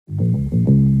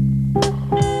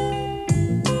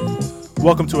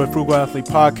Welcome to a Frugal Athlete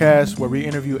podcast, where we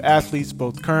interview athletes,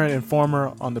 both current and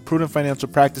former, on the prudent financial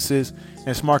practices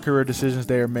and smart career decisions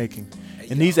they are making.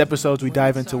 In these episodes, we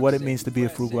dive into what it means to be a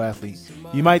frugal athlete.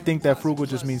 You might think that frugal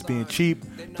just means being cheap,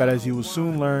 but as you will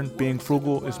soon learn, being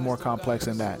frugal is more complex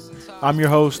than that. I'm your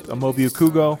host, Amobi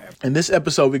Okugo. In this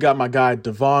episode, we got my guy,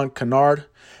 Devon, Kennard.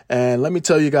 And let me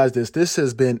tell you guys this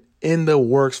has been in the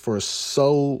works for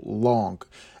so long.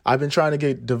 I've been trying to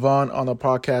get Devon on the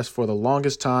podcast for the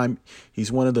longest time.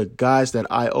 He's one of the guys that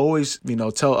I always,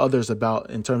 tell others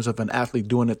about in terms of an athlete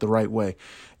doing it the right way.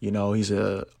 He's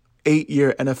a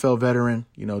 8-year NFL veteran,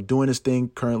 doing his thing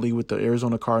currently with the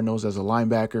Arizona Cardinals as a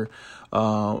linebacker.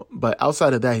 But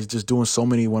outside of that, he's just doing so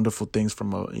many wonderful things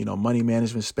from a, money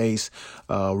management space,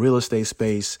 real estate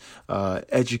space,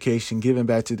 education, giving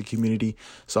back to the community.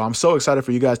 So I'm so excited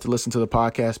for you guys to listen to the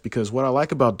podcast, because what I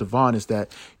like about Devon is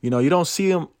that, you don't see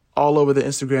him all over the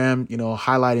Instagram,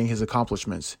 highlighting his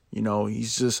accomplishments. He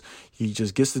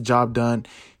just gets the job done.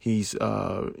 He's,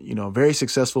 very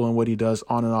successful in what he does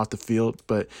on and off the field,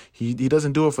 but he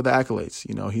doesn't do it for the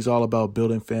accolades. He's all about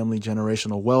building family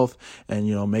generational wealth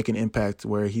and, making impact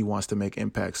where he wants to make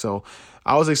impact. So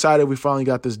I was excited we finally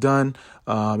got this done.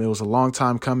 It was a long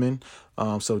time coming.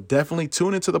 So definitely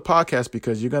tune into the podcast,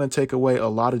 because you're going to take away a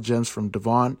lot of gems from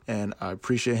Devon, and I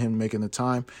appreciate him making the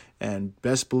time. And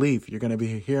best believe you're going to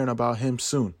be hearing about him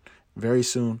soon, very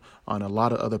soon, on a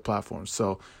lot of other platforms.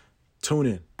 So tune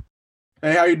in.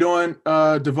 Hey, how you doing,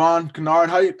 Devon,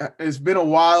 Kennard? It's been a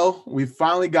while. We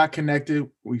finally got connected.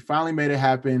 We finally made it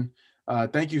happen.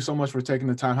 Thank you so much for taking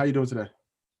the time. How you doing today?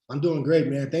 I'm doing great,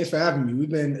 man. Thanks for having me.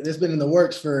 It's been in the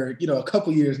works for, a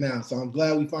couple years now. So I'm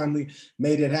glad we finally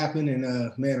made it happen.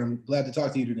 And man, I'm glad to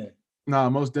talk to you today. No,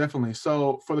 most definitely.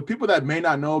 So for the people that may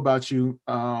not know about you,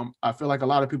 I feel like a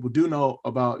lot of people do know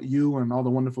about you and all the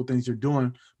wonderful things you're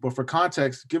doing. But for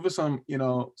context, give us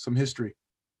some history.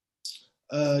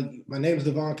 My name is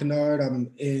Devon Kennard.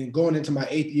 I'm going into my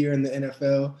 8th year in the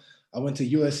NFL. I went to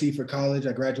USC for college.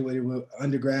 I graduated with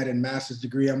undergrad and master's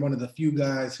degree. I'm one of the few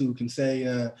guys who can say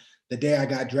the day I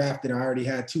got drafted, I already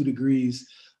had 2 degrees,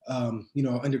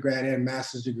 undergrad and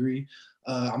master's degree.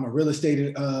 I'm a real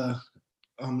estate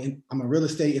I'm a real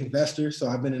estate investor. So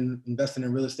I've been investing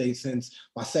in real estate since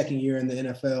my 2nd year in the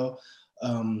NFL.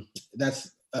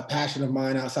 That's a passion of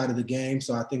mine outside of the game.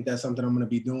 So I think that's something I'm going to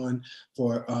be doing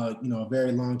for, a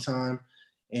very long time.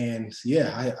 And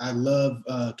yeah, I love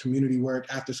community work,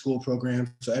 after school programs.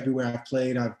 So everywhere I've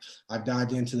played, I've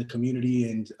dived into the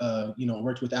community and,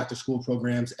 worked with after school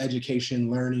programs. Education,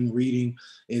 learning, reading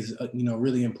is,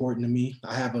 really important to me.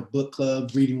 I have a book club,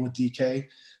 Reading with DK.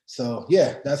 So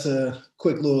yeah, that's a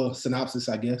quick little synopsis,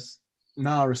 I guess.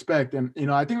 No, respect. And,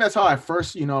 I think that's how I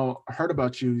first, heard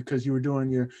about you, because you were doing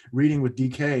your Reading with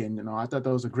DK. And, I thought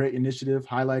that was a great initiative,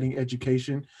 highlighting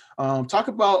education. Talk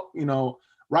about,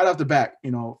 right off the bat,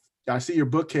 I see your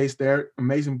bookcase there,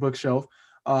 amazing bookshelf.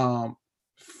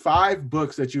 5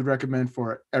 books that you'd recommend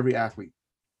for every athlete.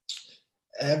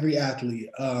 Every athlete.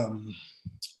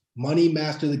 Money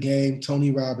Master the Game,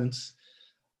 Tony Robbins.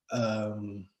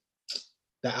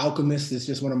 The Alchemist is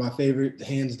just one of my favorite,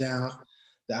 hands down.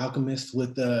 The Alchemist,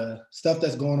 with the stuff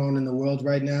that's going on in the world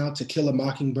right now. To Kill a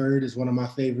Mockingbird is one of my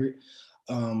favorite.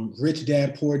 Rich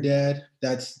Dad, Poor Dad.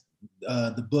 That's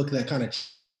the book that kind of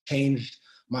changed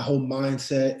my whole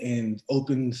mindset and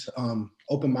opened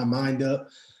my mind up.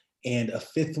 And a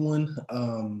 5th one,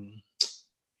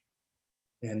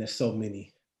 man, there's so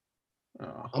many.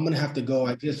 I'm gonna have to go.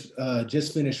 I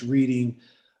just finished reading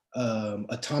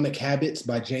Atomic Habits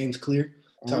by James Clear,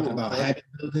 talking about habit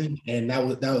building, and that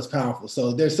was powerful.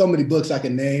 So there's so many books I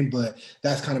can name, but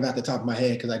that's kind of at the top of my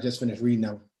head because I just finished reading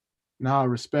that one. No,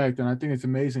 respect. And I think it's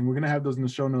amazing. We're going to have those in the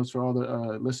show notes for all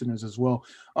the listeners as well.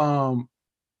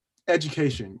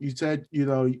 Education. You said,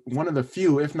 one of the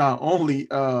few, if not only,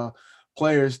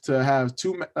 players to have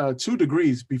 2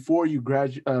 degrees before you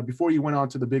before you went on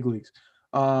to the big leagues.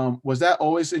 Was that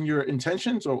always in your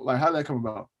intentions, or like, how did that come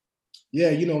about?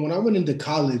 Yeah, when I went into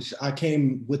college, I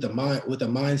came with a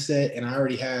mindset, and I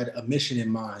already had a mission in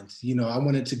mind. I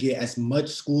wanted to get as much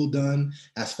school done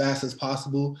as fast as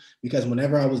possible, because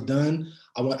whenever I was done,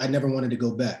 I never wanted to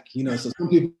go back. So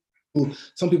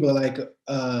some people are like,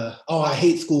 I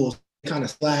hate school, kind of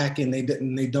slack, and they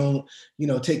don't,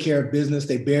 take care of business.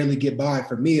 They barely get by.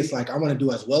 For me, it's like, I want to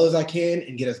do as well as I can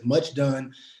and get as much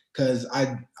done, because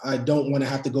I don't want to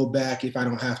have to go back if I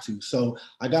don't have to. So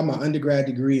I got my undergrad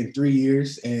degree in 3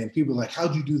 years, and people are like,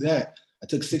 how'd you do that? I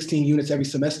took 16 units every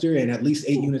semester and at least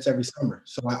 8 units every summer.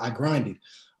 So I grinded.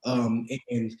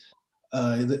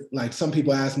 Like some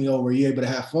people ask me, were you able to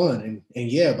have fun? And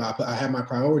yeah, but I had my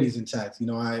priorities intact.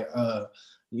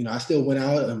 I still went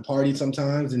out and partied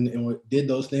sometimes and did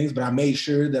those things, but I made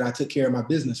sure that I took care of my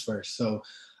business first. So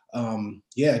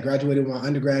I graduated with my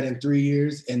undergrad in 3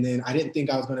 years, and then I didn't think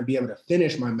I was going to be able to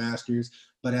finish my master's.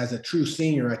 But as a true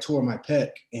senior, I tore my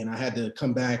pec, and I had to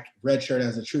come back, redshirt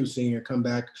as a true senior, come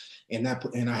back, and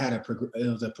I had it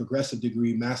was a progressive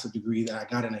degree, massive degree that I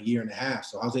got in a year and a half.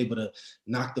 So I was able to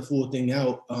knock the full thing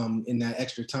out in that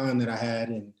extra time that I had,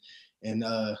 and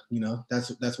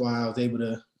that's why I was able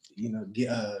to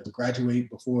graduate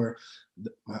before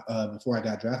before I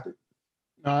got drafted.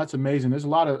 No, that's amazing. There's a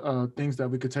lot of things that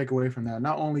we could take away from that.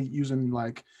 Not only using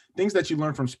like things that you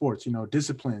learn from sports,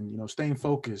 discipline, staying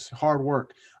focused, hard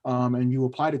work, and you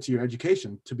applied it to your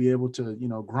education to be able to,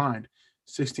 grind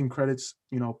 16 credits,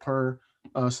 per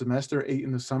semester, 8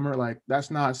 in the summer. Like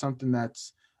that's not something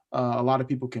that's a lot of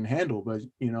people can handle. But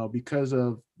because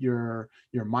of your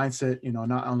mindset,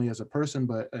 not only as a person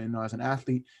but as an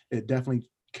athlete, it definitely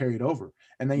carried over.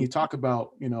 And then you talk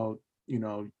about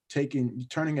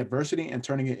turning adversity and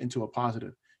turning it into a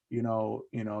positive.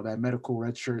 That medical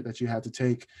red shirt that you had to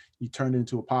take, you turned it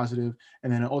into a positive,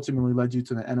 and then it ultimately led you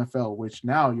to the NFL, which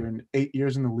now you're in 8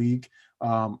 years in the league,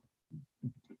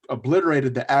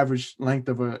 obliterated the average length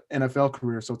of an NFL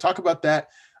career. So talk about that,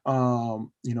 the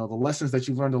lessons that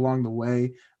you learned along the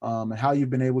way, and how you've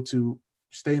been able to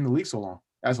stay in the league so long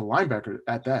as a linebacker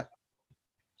at that.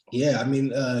 Yeah, I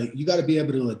mean, you got to be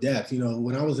able to adapt.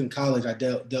 When I was in college, I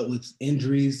dealt with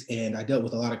injuries and I dealt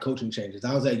with a lot of coaching changes.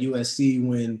 I was at USC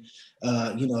when,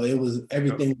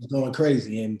 everything was going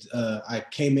crazy. And I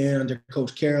came in under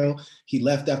Coach Carroll. He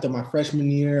left after my freshman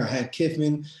year. I had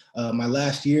Kiffin. My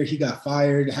last year, he got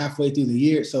fired halfway through the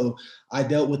year. So I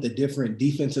dealt with a different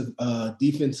defensive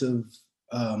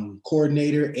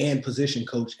coordinator and position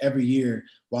coach every year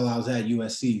while I was at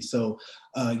USC. So,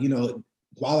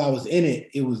 while I was in it,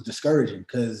 it was discouraging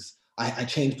because I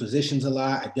changed positions a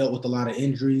lot. I dealt with a lot of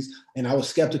injuries, and I was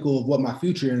skeptical of what my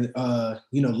future,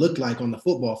 looked like on the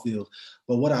football field.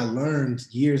 But what I learned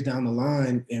years down the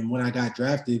line, and when I got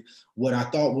drafted, what I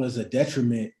thought was a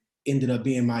detriment ended up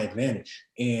being my advantage.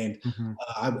 And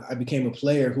I became a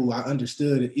player who I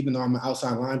understood, even though I'm an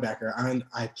outside linebacker,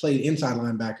 I played inside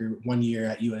linebacker 1 year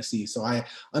at USC. So I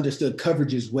understood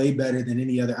coverages way better than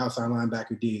any other outside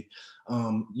linebacker did.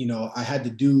 I had to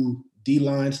do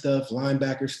D-line stuff,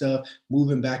 linebacker stuff,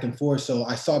 moving back and forth. So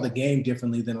I saw the game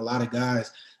differently than a lot of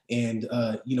guys. And,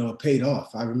 it paid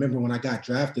off. I remember when I got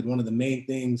drafted, one of the main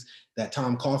things that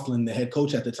Tom Coughlin, the head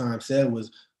coach at the time, said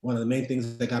was one of the main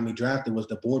things that got me drafted was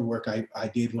the board work I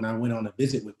did when I went on a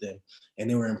visit with them. And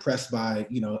they were impressed by,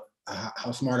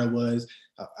 how smart I was.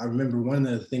 I remember one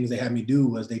of the things they had me do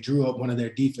was they drew up one of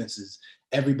their defenses,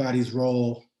 everybody's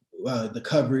role, the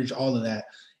coverage, all of that,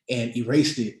 and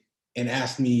erased it and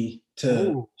asked me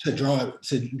to draw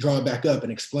it back up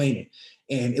and explain it.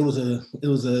 And it was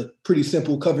a pretty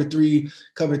simple cover three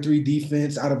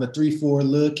defense out of a 3-4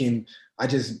 look, and I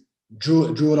just drew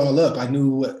it all up. I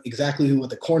knew exactly what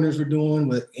the corners were doing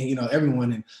with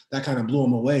everyone, and that kind of blew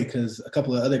them away because a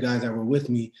couple of other guys that were with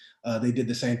me, they did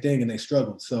the same thing and they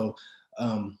struggled. So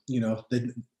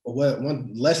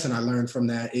one lesson I learned from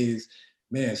that is,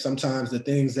 man, sometimes the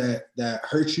things that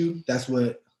hurt you, that's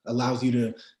what allows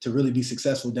you to really be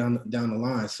successful down the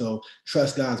line. So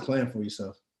trust God's plan for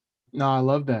yourself. No, I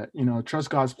love that. Trust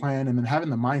God's plan, and then having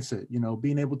the mindset,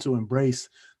 being able to embrace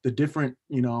the different,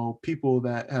 people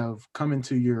that have come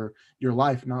into your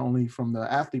life, not only from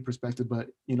the athlete perspective, but,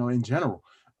 in general,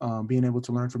 being able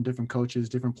to learn from different coaches,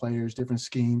 different players, different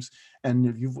schemes. And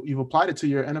if you've applied it to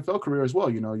your NFL career as well.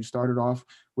 You started off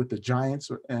with the Giants,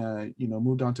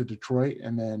 moved on to Detroit,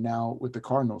 and then now with the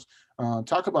Cardinals.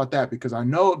 Talk about that, because I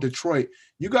know Detroit,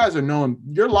 you guys are known,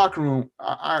 your locker room,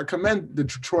 I commend the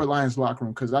Detroit Lions locker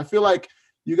room, because I feel like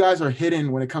you guys are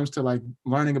hidden when it comes to like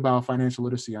learning about financial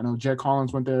literacy. I know Jed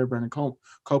Collins went there, Brandon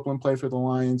Copeland played for the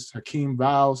Lions, Hakeem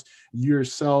Vowles,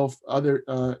 yourself, I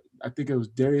think it was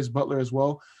Darius Butler as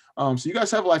well. So you guys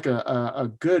have like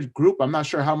a good group. I'm not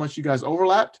sure how much you guys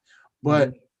overlapped,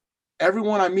 but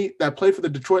everyone I meet that played for the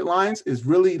Detroit Lions is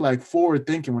really like forward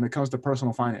thinking when it comes to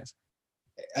personal finance.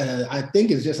 I think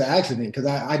it's just an accident because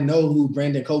I know who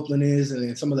Brandon Copeland is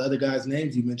and some of the other guys'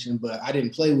 names you mentioned, but I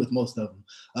didn't play with most of them.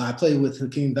 I played with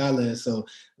Hakeem Vowles, so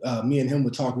me and him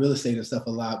would talk real estate and stuff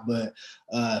a lot. But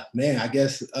man, I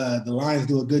guess the Lions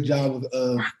do a good job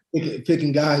of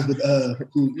picking guys with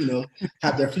who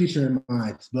have their future in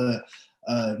mind. But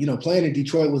playing in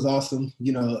Detroit was awesome.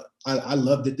 I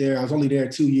loved it there. I was only there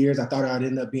 2 years. I thought I'd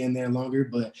end up being there longer,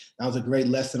 but that was a great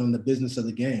lesson on the business of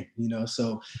the game,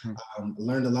 So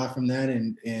learned a lot from that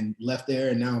and left there.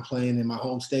 And now I'm playing in my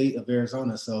home state of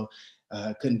Arizona. So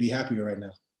couldn't be happier right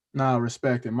now. Nah,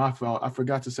 respect it. My fault. I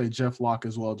forgot to say Jeff Locke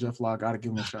as well. Jeff Locke, gotta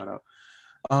give him a shout out.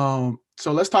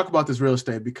 So let's talk about this real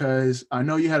estate, because I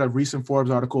know you had a recent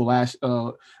Forbes article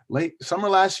late summer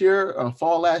last year,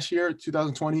 fall last year,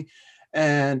 2020.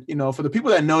 And for the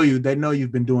people that know you, they know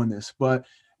you've been doing this. But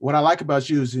what I like about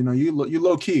you is, you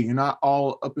low key. You're not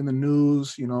all up in the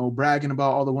news, bragging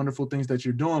about all the wonderful things that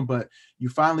you're doing, but you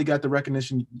finally got the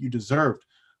recognition you deserved.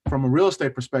 From a real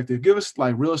estate perspective, give us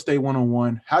like real estate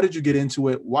 101. How did you get into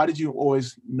it? Why did you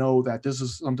always know that this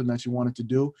is something that you wanted to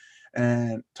do?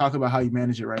 And talk about how you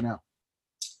manage it right now.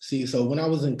 See, so when I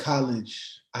was in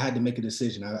college, I had to make a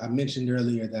decision. I mentioned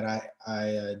earlier that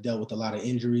I dealt with a lot of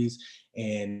injuries,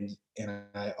 and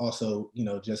I also,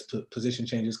 just position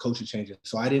changes, coaching changes.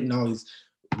 So I didn't always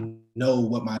know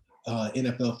what my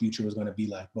NFL future was going to be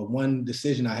like. But one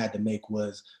decision I had to make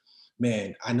was,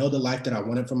 man, I know the life that I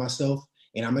wanted for myself,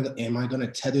 and am I going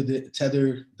to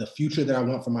tether the future that I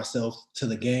want for myself to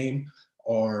the game,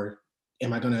 or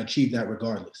am I going to achieve that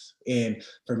regardless? And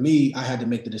for me, I had to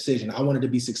make the decision. I wanted to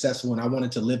be successful, and I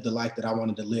wanted to live the life that I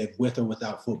wanted to live with or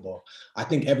without football. I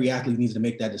think every athlete needs to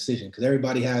make that decision, because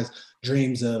everybody has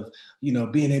dreams of,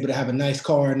 being able to have a nice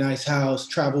car, a nice house,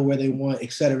 travel where they want,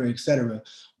 et cetera, et cetera.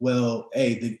 Well,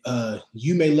 hey,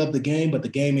 you may love the game, but the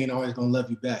game ain't always going to love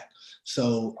you back.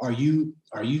 So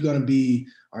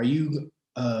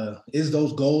is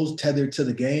those goals tethered to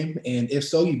the game? And if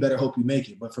so, you better hope you make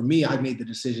it. But for me, I made the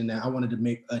decision that I wanted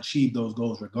to achieve those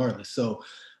goals regardless. So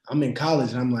I'm in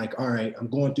college and I'm like, all right, I'm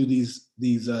going through these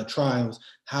trials.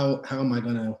 How am I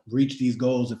going to reach these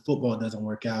goals if football doesn't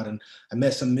work out? And I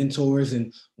met some mentors,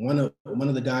 and one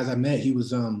of the guys I met, he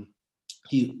was an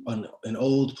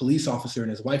old police officer,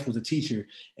 and his wife was a teacher,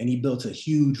 and he built a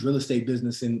huge real estate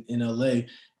business in LA.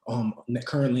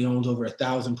 Currently owns over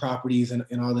 1,000 properties and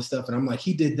all this stuff. And I'm like,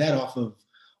 he did that off of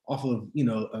a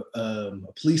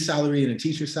police salary and a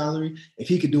teacher salary. If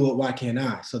he could do it, why can't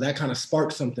I? So that kind of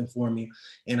sparked something for me.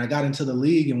 And I got into the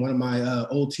league, and one of my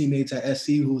old teammates at SC,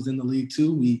 who was in the league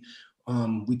too, we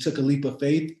took a leap of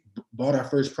faith, bought our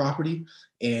first property,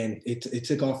 and it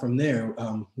took off from there.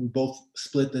 We both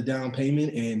split the down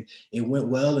payment, and it went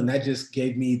well. And that just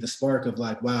gave me the spark of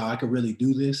like, wow, I could really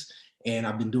do this. And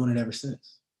I've been doing it ever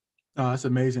since. Oh, that's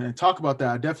amazing. And talk about that.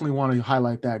 I definitely want to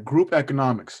highlight that. Group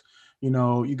economics.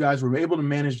 You guys were able to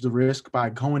manage the risk by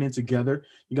going in together.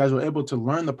 You guys were able to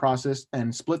learn the process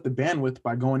and split the bandwidth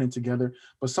by going in together.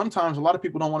 But sometimes a lot of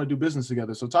people don't want to do business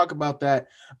together. So talk about that,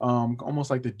 almost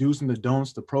like the do's and the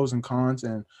don'ts, the pros and cons,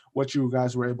 and what you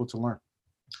guys were able to learn.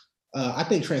 I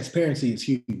think transparency is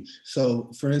huge.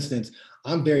 So, for instance,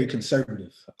 I'm very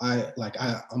conservative.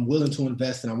 I'm willing to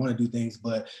invest and I want to do things,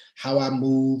 but how I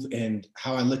move and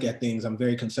how I look at things, I'm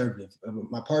very conservative.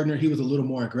 My partner, he was a little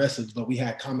more aggressive, but we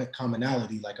had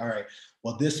commonality. Like, all right,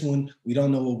 well, this one, we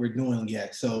don't know what we're doing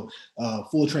yet. So,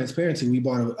 full transparency, we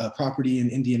bought a property in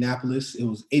Indianapolis. It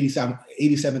was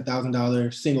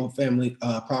 $87,000 single family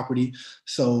property.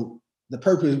 So the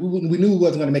purpose, we knew we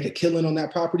wasn't going to make a killing on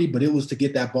that property, but it was to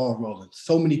get that ball rolling.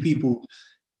 So many people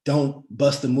don't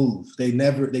bust a move. They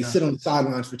sit on the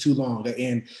sidelines for too long.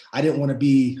 And I didn't want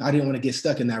to get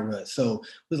stuck in that rut. So it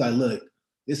was like, look,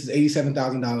 this is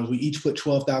 $87,000. We each put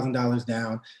 $12,000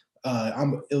 down.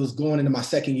 It was going into my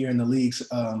second year in the league.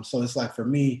 So it's like, for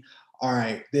me, all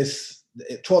right, this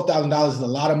 $12,000 is a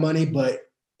lot of money, but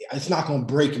it's not going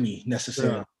to break me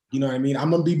necessarily. Yeah. You know what I mean? I'm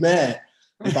going to be mad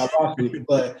if I lost it,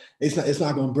 but it's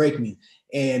not going to break me.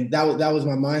 And that was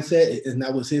my mindset, and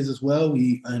that was his as well.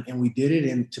 We did it.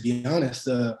 And to be honest,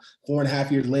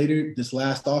 4.5 years later, this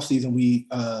last offseason, we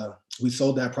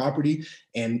sold that property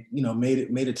and,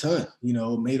 made a ton,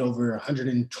 made over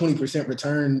 120%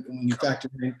 return when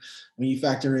you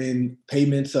factor in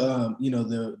payments,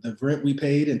 the rent we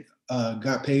paid and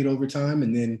got paid over time,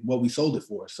 and then what we sold it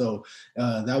for. So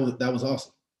that was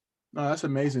awesome. No, that's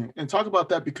amazing. And talk about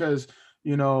that, because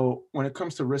when it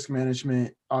comes to risk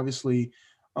management, obviously,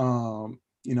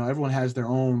 everyone has their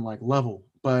own like level.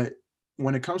 But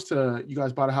when it comes to, you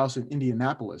guys bought a house in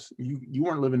Indianapolis, you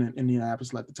weren't living in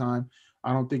Indianapolis at the time.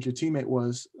 I don't think your teammate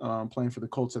was playing for the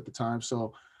Colts at the time.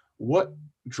 So what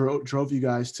drove you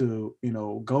guys to,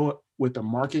 go with the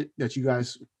market that you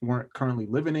guys weren't currently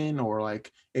living in or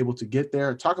like able to get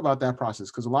there? Talk about that process,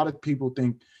 because a lot of people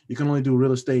think you can only do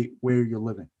real estate where you're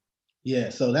living.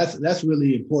 Yeah, so that's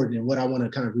really important, and what I want to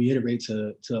kind of reiterate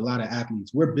to a lot of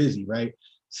athletes. We're busy, right?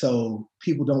 So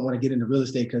people don't want to get into real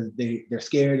estate because they're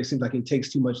scared. It seems like it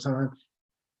takes too much time.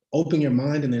 Open your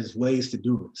mind, and there's ways to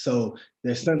do it. So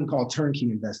there's something called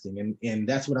turnkey investing, and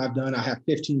that's what I've done. I have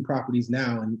 15 properties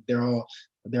now, and they're all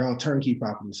turnkey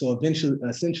properties. So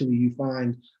essentially, you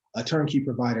find a turnkey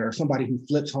provider or somebody who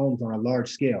flips homes on a large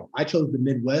scale. I chose the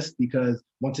Midwest because,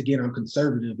 once again, I'm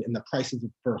conservative and the prices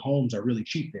for homes are really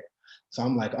cheap there. So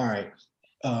I'm like, all right,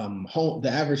 the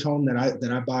average home that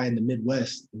I buy in the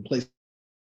Midwest in places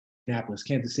Indianapolis,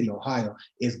 Kansas City, Ohio,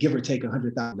 is give or take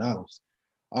 $100,000.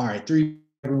 All right, 3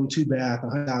 bedroom, 2 bath,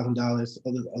 $100,000.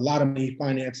 A lot of money,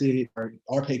 finance it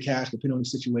or pay cash, depending on the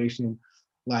situation.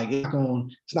 Like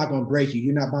it's not going to break you.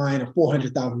 You're not buying a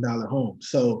 $400,000 home.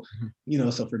 So,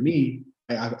 so for me,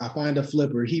 I find a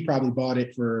flipper. He probably bought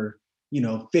it for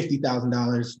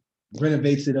 $50,000,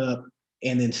 renovates it up,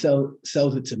 and then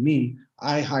sells it to me.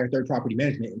 I hire third property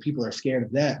management, and people are scared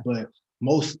of that, but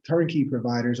most turnkey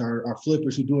providers are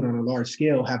flippers who do it on a large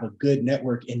scale, have a good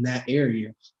network in that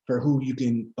area for who you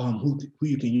can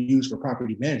use for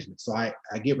property management. So I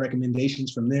get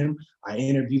recommendations from them. I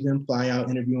interview them, fly out,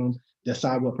 interview them,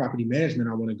 decide what property management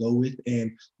I want to go with,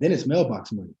 and then it's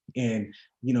mailbox money. And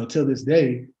till this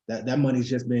day, that money's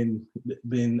just been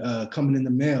coming in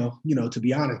the mail. To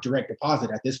be honest, direct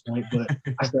deposit at this point. But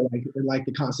I still like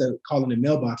the concept of calling it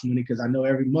mailbox money, because I know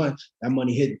every month that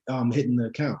money hitting the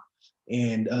account.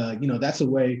 And that's a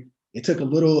way. It took a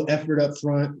little effort up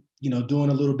front, doing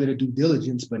a little bit of due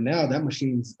diligence, but now that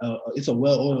machine's it's a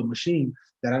well-oiled machine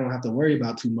that I don't have to worry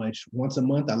about too much. Once a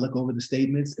month, I look over the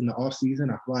statements in the off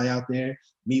season. I fly out there,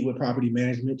 meet with property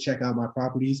management, check out my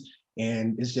properties,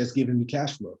 and it's just giving me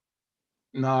cash flow.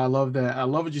 No, I love that. I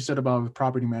love what you said about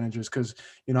property managers, because,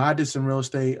 I did some real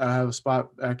estate. I have a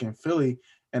spot back in Philly,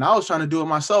 and I was trying to do it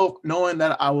myself, knowing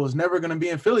that I was never going to be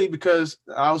in Philly because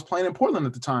I was playing in Portland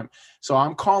at the time. So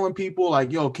I'm calling people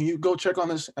like, yo, can you go check on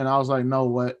this? And I was like, no,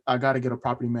 what? I got to get a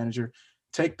property manager,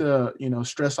 take the,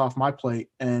 stress off my plate.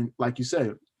 And like you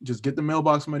said, just get the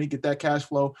mailbox money, get that cash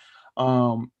flow.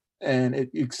 And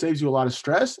it saves you a lot of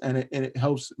stress, and it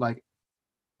helps like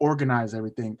organize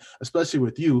everything, especially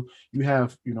with you. You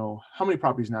have, how many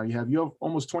properties now? You have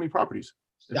almost 20 properties.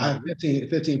 I have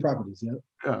 15 properties. Yeah.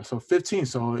 Yeah. So 15.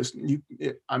 So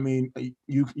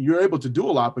you're able to do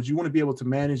a lot, but you want to be able to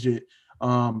manage it,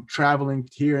 traveling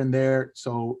here and there.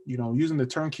 So, using the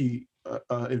turnkey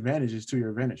advantages to your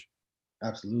advantage.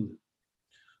 Absolutely.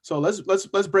 So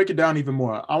let's break it down even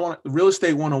more. I want real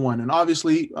estate 101. And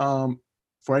obviously,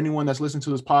 for anyone that's listening to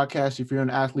this podcast, if you're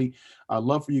an athlete, I'd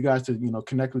love for you guys to,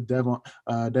 connect with Devon,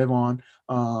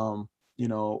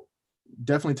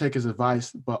 definitely take his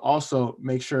advice, but also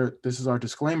make sure, this is our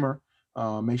disclaimer,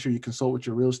 make sure you consult with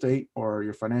your real estate or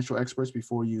your financial experts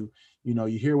before you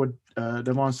hear what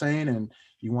Devon's saying and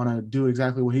you want to do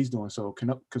exactly what he's doing. So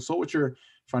consult with your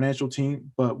financial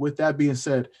team. But with that being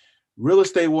said, real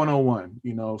estate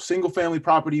 101, single family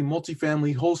property,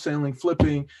 multifamily, wholesaling,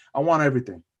 flipping. I want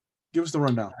everything. Give us the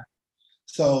rundown.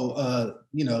 So,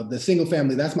 the single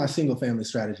family, that's my single family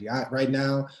strategy. Right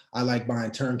now, I like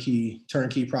buying turnkey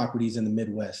properties in the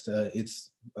Midwest.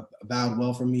 It's bowed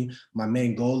well for me. My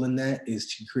main goal in that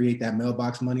is to create that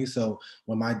mailbox money. So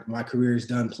when my career is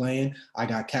done playing, I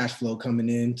got cash flow coming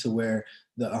in to where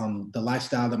the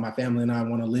lifestyle that my family and I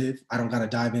want to live, I don't got to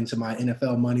dive into my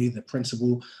NFL money, the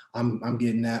principal. I'm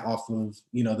getting that off of,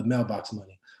 the mailbox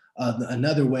money.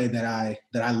 Another way that I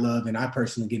love and I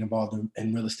personally get involved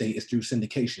in real estate is through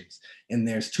syndications. And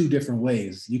there's two different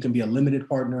ways. You can be a limited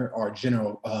partner or a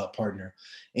general partner.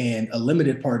 And a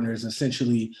limited partner is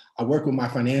essentially, I work with my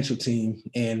financial team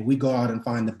and we go out and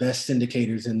find the best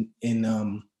syndicators in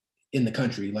the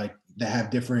country, like that have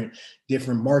different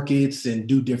markets and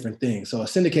do different things. So a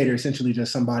syndicator is essentially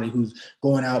just somebody who's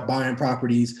going out buying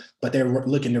properties, but they're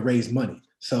looking to raise money.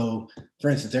 So, for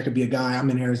instance, there could be a guy,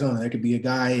 I'm in Arizona, there could be a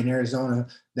guy in Arizona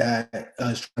that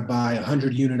is trying to buy a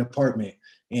 100-unit apartment,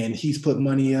 and he's put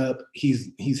money up.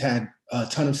 He's had a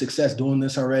ton of success doing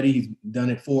this already. He's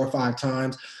done it 4 or 5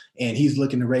 times, and he's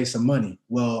looking to raise some money.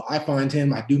 Well, I find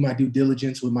him, I do my due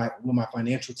diligence with my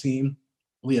financial team.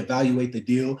 We evaluate the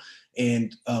deal,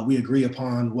 and we agree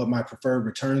upon what my preferred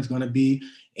return is going to be.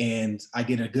 And I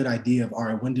get a good idea of, all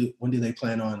right, when do they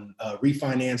plan on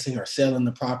refinancing or selling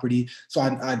the property? So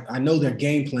I know their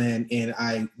game plan, and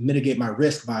I mitigate my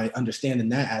risk by understanding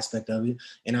that aspect of it.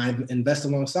 And I invest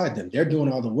alongside them. They're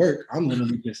doing all the work. I'm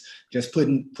literally just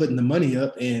putting the money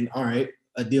up. And all right,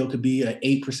 a deal could be an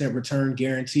 8% return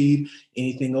guaranteed.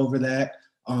 Anything over that,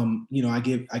 I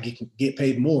get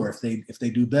paid more if they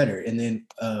do better. And then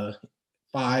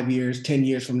 5 years, 10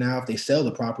 years from now, if they sell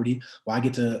the property, well, I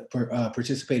get to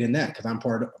participate in that because I'm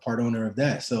part owner of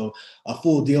that. So a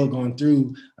full deal going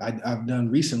through, I've done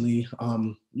recently, it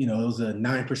was a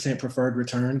 9% preferred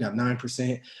return, got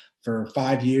 9% for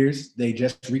 5 years. They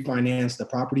just refinanced the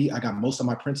property. I got most of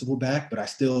my principal back, but I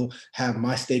still have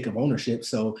my stake of ownership.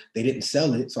 So they didn't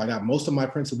sell it. So I got most of my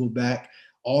principal back.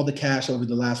 all the cash over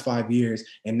the last 5 years,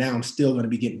 and now I'm still going to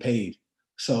be getting paid.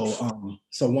 So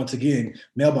once again,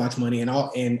 mailbox money, and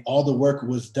all the work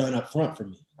was done up front for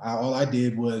me. All I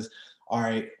did was, all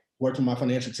right, work with my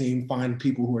financial team, find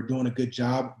people who are doing a good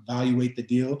job, evaluate the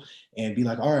deal, and be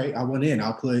like, all right, I want in.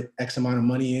 I'll put X amount of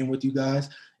money in with you guys,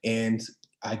 and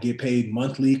I get paid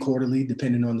monthly, quarterly,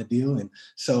 depending on the deal. And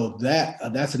so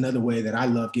that's another way that I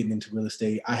love getting into real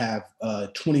estate. I have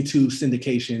 22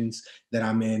 syndications that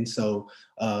I'm in. So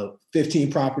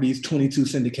 15 properties, 22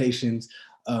 syndications.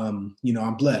 I'm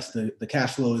blessed. The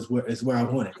cash flow is where I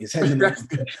want it. It's heading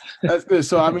That's good.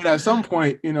 So, I mean, at some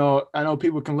point, I know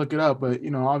people can look it up, but,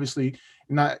 obviously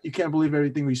you can't believe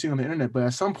everything we see on the internet, but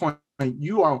at some point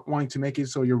you are wanting to make it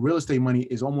so your real estate money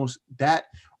is almost that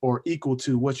or equal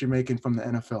to what you're making from the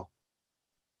NFL.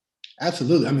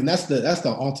 Absolutely. I mean, that's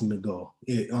the ultimate goal.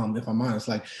 If I'm honest,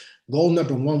 like goal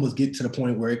number one was get to the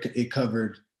point where it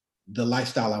covered the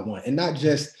lifestyle I want, and not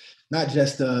just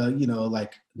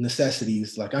like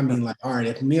necessities. Like, I mean, like, all right,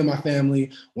 if me and my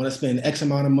family want to spend X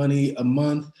amount of money a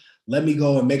month, let me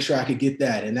go and make sure I could get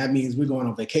that. And that means we're going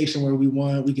on vacation where we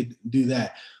want, we could do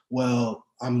that. Well,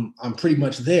 I'm pretty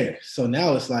much there. So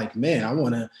now it's like,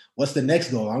 man, what's the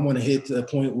next goal? I want to hit to the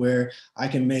point where I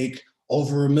can make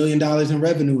over $1 million in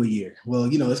revenue a year. Well,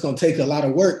 it's going to take a lot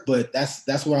of work, but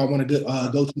that's where I want to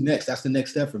go to next. That's the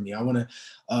next step for me. I want to,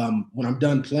 when I'm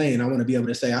done playing, I want to be able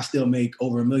to say I still make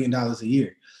over $1 million a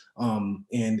year.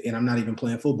 And I'm not even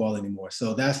playing football anymore.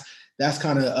 So that's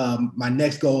kind of my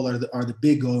next goal or the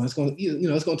big goal. And it's going to,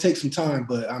 it's going to take some time,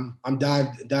 but I'm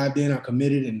dived in, I'm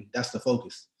committed, and that's the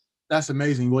focus. That's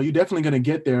amazing. Well, you're definitely going to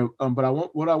get there.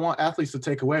 But what I want athletes to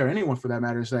take away, or anyone for that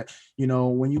matter, is that,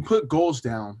 when you put goals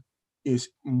down, it's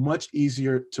much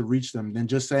easier to reach them than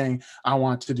just saying, I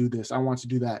want to do this, I want to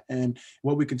do that. And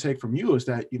what we can take from you is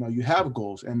that, you have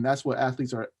goals, and that's what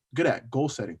athletes are good at, goal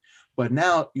setting. But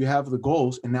now you have the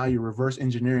goals, and now you're reverse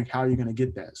engineering how you're going to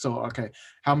get that. So, okay,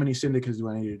 how many syndicates do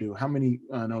I need to do? How many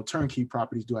turnkey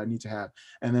properties do I need to have?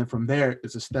 And then from there,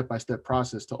 it's a step-by-step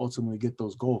process to ultimately get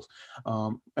those goals.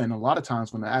 And a lot of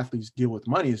times when the athletes deal with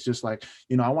money, it's just like,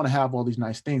 I want to have all these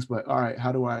nice things, but all right,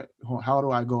 how do I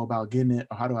go about getting it?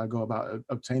 Or how do I go about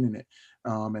obtaining it?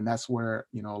 And that's where,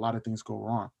 a lot of things go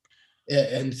wrong.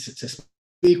 Yeah, and to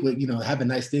speak with, having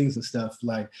nice things and stuff,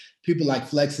 like people like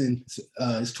flexing.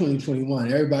 It's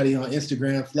 2021. Everybody on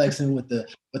Instagram flexing with the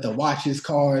watches,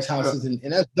 cars, houses, and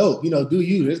that's dope. Do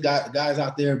you? There's guys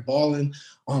out there balling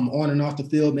on and off the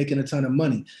field, making a ton of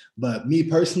money. But me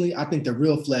personally, I think the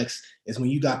real flex is when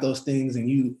you got those things and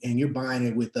you're buying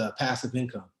it with passive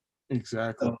income.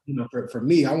 Exactly. So, for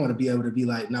me, I want to be able to be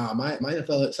like, nah, my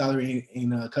NFL salary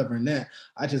ain't covering that.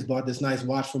 I just bought this nice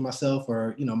watch for myself,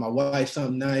 or, my wife,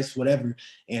 something nice, whatever.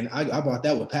 And I bought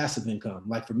that with passive income.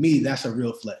 Like, for me, that's a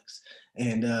real flex.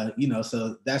 And,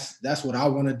 so that's what I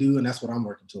want to do. And that's what I'm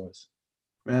working towards.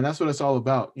 Man, that's what it's all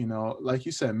about. Like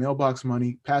you said, mailbox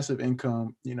money, passive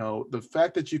income, the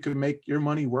fact that you can make your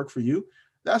money work for you,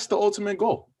 that's the ultimate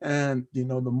goal. And, the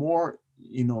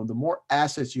more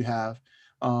assets you have,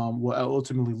 will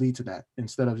ultimately lead to that,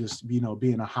 instead of just,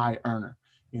 being a high earner.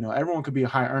 Everyone could be a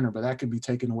high earner, but that could be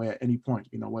taken away at any point,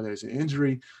 whether it's an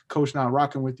injury, coach not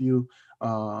rocking with you,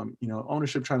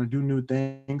 ownership trying to do new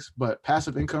things. But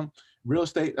passive income, real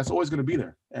estate, that's always going to be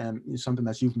there, and it's something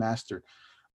that you've mastered.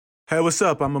 Hey, what's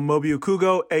up? I'm Amobi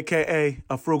Okugo, a.k.a.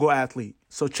 a Frugal Athlete.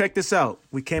 So check this out.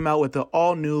 We came out with an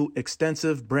all-new,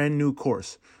 extensive, brand-new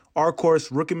course. Our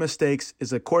course, Rookie Mistakes,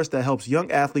 is a course that helps young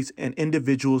athletes and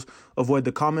individuals avoid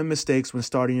the common mistakes when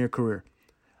starting your career.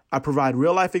 I provide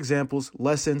real-life examples,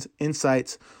 lessons,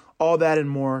 insights, all that and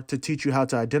more to teach you how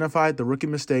to identify the rookie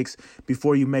mistakes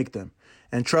before you make them.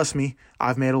 And trust me,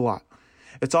 I've made a lot.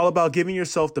 It's all about giving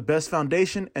yourself the best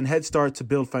foundation and head start to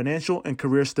build financial and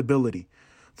career stability.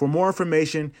 For more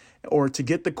information or to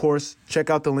get the course, check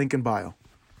out the link in bio.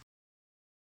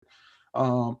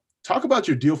 Talk about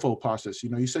your deal flow process.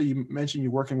 You mentioned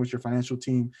you're working with your financial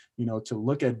team, to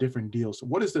look at different deals.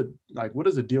 What does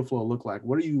the deal flow look like?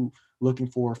 What are you looking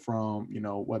for from,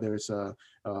 whether it's a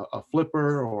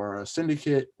flipper or a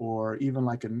syndicate or even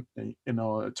like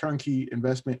a turnkey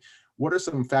investment? What are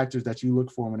some factors that you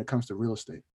look for when it comes to real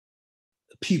estate?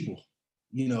 People,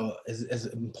 as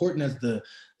important as the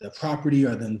property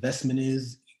or the investment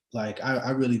is, like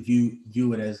I really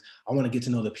view it as, I want to get to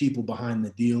know the people behind the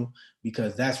deal,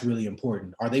 because that's really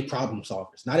important. Are they problem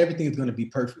solvers? Not everything is going to be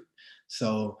perfect.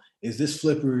 So is this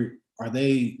flipper, do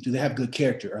they have good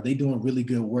character? Are they doing really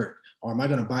good work? Or am I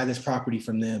going to buy this property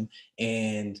from them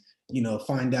and,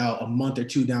 find out a month or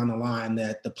two down the line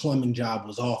that the plumbing job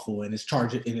was awful and it's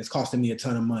costing me a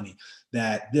ton of money,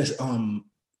 that this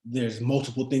there's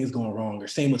multiple things going wrong. Or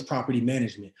same with property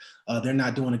management. They're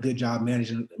not doing a good job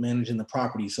managing the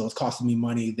property. So it's costing me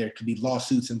money. There could be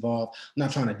lawsuits involved. I'm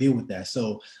not trying to deal with that.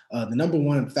 So the number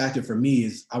one factor for me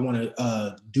is I want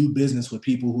to do business with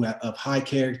people who have of high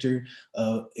character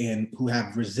and who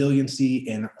have resiliency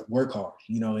and work hard.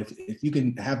 If you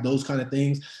can have those kind of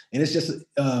things, and it's just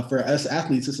for us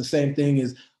athletes, it's the same thing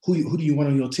as who do you want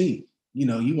on your team?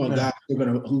 You want guys who are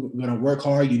gonna work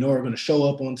hard, are gonna show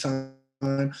up on time,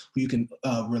 who you can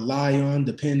rely on,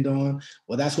 depend on.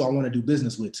 Well, that's who I want to do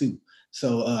business with too.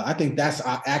 So I think that's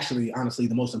actually, honestly,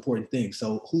 the most important thing.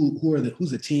 So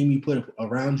who's the team you put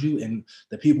around you and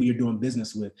the people you're doing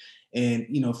business with? And,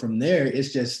 from there,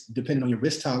 it's just depending on your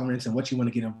risk tolerance and what you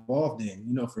want to get involved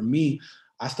in. For me,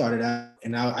 I started out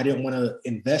and I didn't want to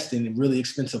invest in really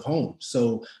expensive homes.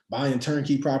 So buying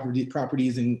turnkey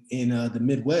properties in the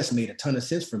Midwest made a ton of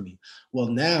sense for me. Well,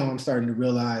 now I'm starting to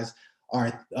realize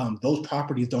those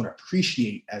properties don't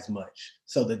appreciate as much.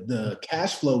 So the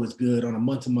cash flow is good on a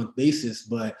month-to-month basis,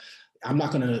 but I'm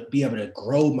not going to be able to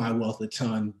grow my wealth a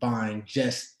ton buying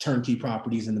just turnkey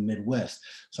properties in the Midwest.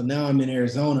 So now I'm in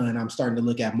Arizona and I'm starting to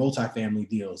look at multifamily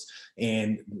deals.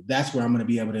 And that's where I'm going to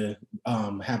be able to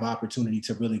have opportunity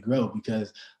to really grow,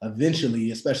 because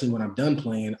eventually, especially when I'm done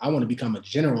playing, I want to become a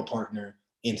general partner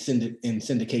in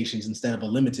syndications instead of a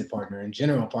limited partner. And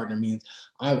general partner means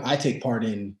I take part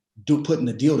in putting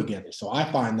the deal together. So I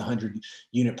find the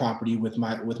 100-unit property with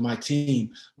my team.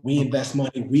 We invest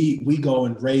money. We go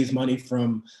and raise money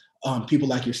from people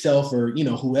like yourself or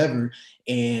whoever,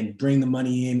 and bring the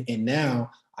money in. And now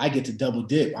I get to double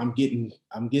dip. I'm getting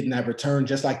that return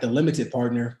just like the limited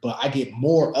partner, but I get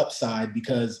more upside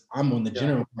because I'm on the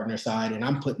general partner side and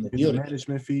I'm putting the deal together.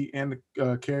 Management fee and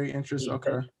the carry interest.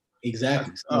 Okay.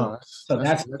 Exactly. That's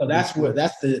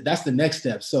the next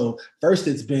step. So first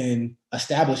it's been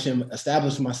establishing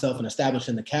myself and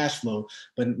establishing the cash flow.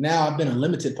 But now I've been a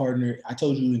limited partner, I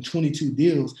told you, in 22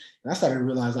 deals. And I started to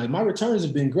realize like my returns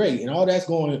have been great and all that's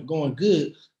going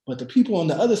good. But the people on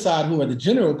the other side who are the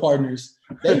general partners,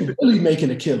 they really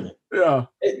making a killing. Yeah.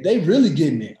 They really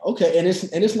getting it. Okay. And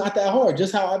it's not that hard.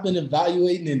 Just how I've been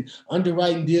evaluating and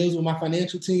underwriting deals with my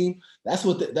financial team. That's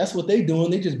what they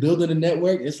doing. They just building a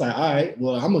network. It's like, all right,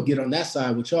 well, I'm gonna get on that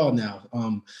side with y'all now.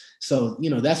 So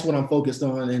that's what I'm focused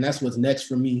on, and that's what's next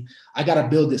for me. I gotta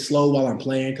build it slow while I'm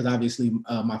playing because obviously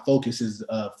my focus is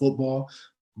football.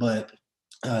 But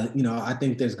I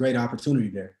think there's great opportunity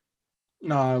there.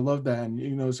 No, I love that. And,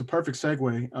 it's a perfect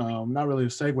segue. Not really a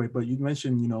segue, but you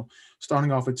mentioned,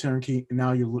 starting off with turnkey and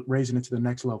now you're raising it to the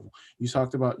next level. You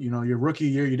talked about, your rookie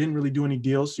year, you didn't really do any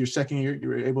deals. Your second year, you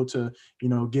were able to,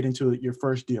 get into your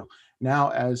first deal. Now,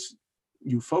 as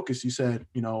you focus, you said,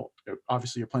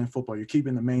 obviously you're playing football. You're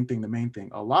keeping the main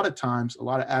thing. A lot of times, a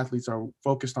lot of athletes are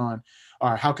focused on, all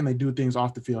right, how can they do things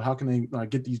off the field? How can they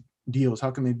get these deals?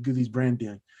 How can they do these brand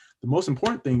dealing? The most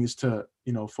important thing is to,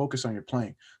 focus on your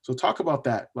playing. So talk about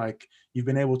that. Like you've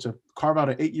been able to carve out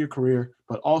an 8-year career,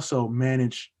 but also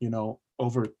manage,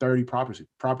 over 30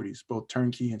 properties, both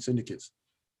turnkey and syndicates.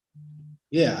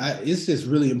 Yeah, it's just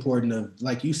really important to,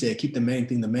 like you said, keep the main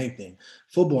thing.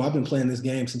 Football, I've been playing this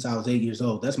game since I was 8 years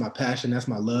old. That's my passion. That's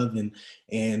my love. And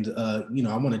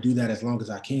I want to do that as long as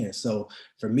I can. So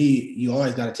for me, you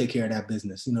always got to take care of that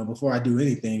business. Before I do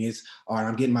anything, it's, all right,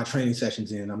 I'm getting my training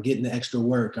sessions in. I'm getting the extra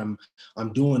work. I'm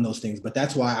doing those things. But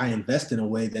that's why I invest in a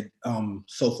way that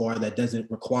so far that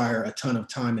doesn't require a ton of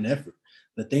time and effort.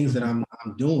 The things that I'm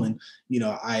doing,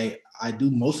 I do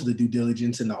most of the due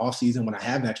diligence in the off season when I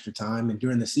have extra time, and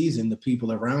during the season, the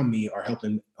people around me are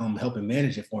helping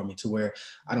manage it for me to where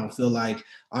I don't feel like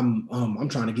I'm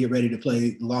trying to get ready to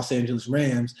play the Los Angeles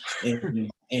Rams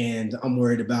and I'm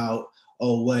worried about,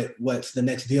 what's the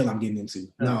next deal I'm getting into?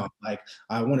 No, like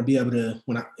I want to be able to,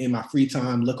 when I in my free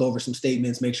time, look over some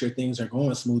statements, make sure things are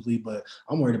going smoothly. But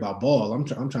I'm worried about ball.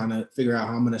 I'm trying to figure out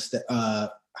how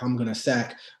I'm going to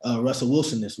sack Russell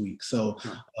Wilson this week. So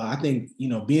I think,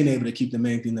 being able to keep the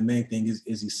main thing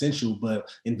is essential, but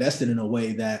invested in a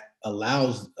way that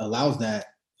allows that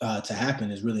to happen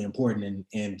is really important.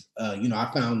 And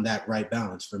I found that right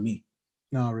balance for me.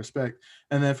 No, respect.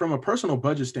 And then from a personal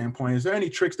budget standpoint, is there any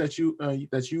tricks that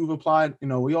you've applied?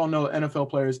 We all know NFL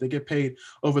players, they get paid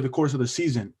over the course of the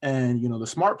season, and the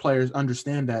smart players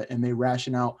understand that and they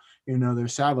ration out their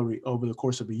salary over the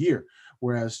course of a year.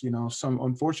 Whereas, some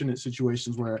unfortunate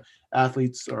situations where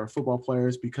athletes or football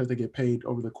players, because they get paid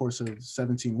over the course of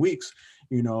 17 weeks,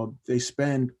 they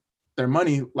spend their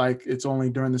money like it's only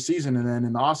during the season, and then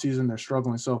in the off season they're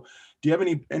struggling. So do you have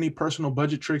any personal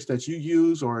budget tricks that you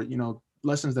use or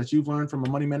lessons that you've learned from a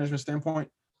money management standpoint?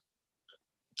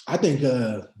 I think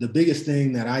the biggest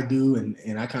thing that I do,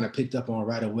 and I kind of picked up on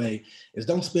right away, is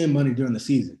don't spend money during the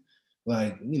season.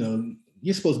 Like,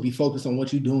 you're supposed to be focused on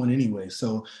what you're doing anyway.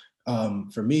 So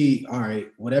for me, all right,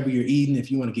 whatever you're eating,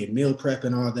 if you want to get meal prep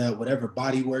and all that, whatever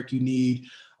body work you need,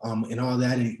 and all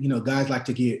that, and guys like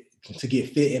to get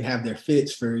fit and have their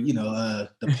fits for the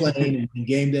playing and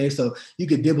game day. So you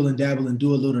could dibble and dabble and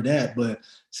do a little of that, but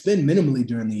spend minimally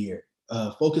during the year.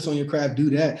 Focus on your craft, do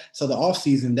that. So the off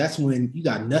season, that's when you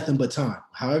got nothing but time.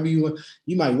 However you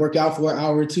might work out for an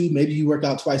hour or two, maybe you work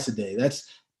out twice a day. That's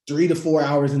 3 to 4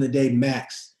 hours in the day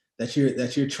max that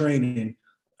you're training,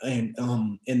 and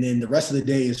then the rest of the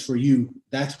day is for you.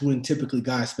 That's when typically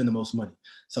guys spend the most money.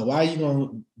 So why are you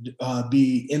going to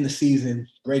be in the season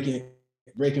breaking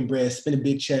bread, spending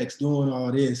big checks, doing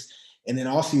all this, and then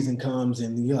all season comes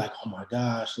and you're like, oh my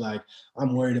gosh, like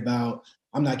I'm worried about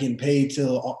I'm not getting paid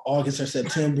till August or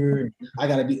September. I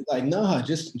gotta be like, nah,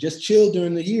 just chill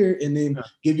during the year and then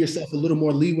give yourself a little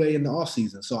more leeway in the off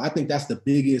season. So I think that's the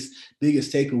biggest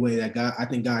takeaway that I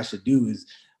think guys should do is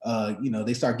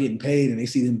they start getting paid and they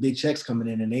see them big checks coming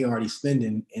in and they already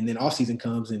spending, and then off season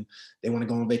comes and they want to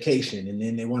go on vacation, and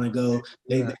then they want to go,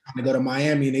 they want to go to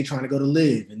Miami and they trying to go to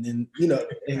live, and then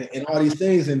and all these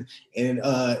things, and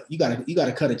you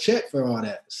gotta cut a check for all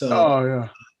that. So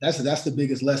that's the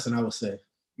biggest lesson I would say.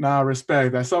 Nah,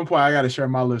 respect. At some point, I got to share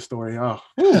my little story. Oh,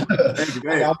 I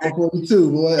got one for you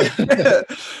too, boy.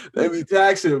 They be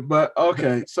taxing, but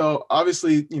okay. So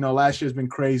obviously, last year's been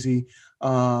crazy.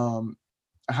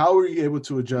 How were you able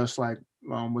to adjust, like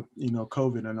with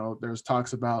COVID? I know there's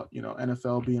talks about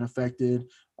NFL being affected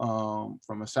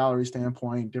from a salary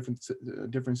standpoint, different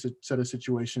set of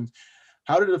situations.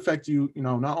 How did it affect you,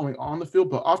 not only on the field,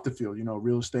 but off the field?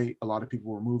 Real estate, a lot of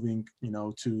people were moving,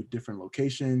 to different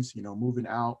locations, moving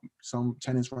out. Some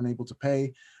tenants weren't able to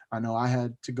pay. I know I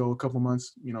had to go a couple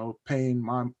months, paying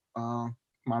my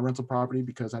rental property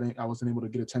because I wasn't able to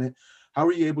get a tenant. How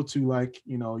were you able to,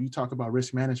 you talk about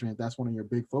risk management. That's one of your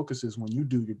big focuses when you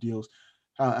do your deals.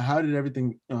 How did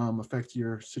everything affect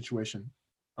your situation,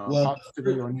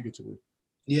 positively or negatively?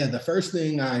 Yeah, the first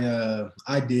thing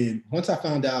I did once I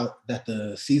found out that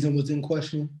the season was in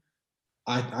question,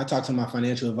 I talked to my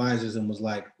financial advisors and was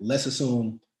like, let's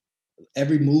assume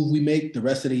every move we make the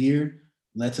rest of the year,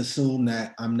 let's assume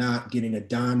that I'm not getting a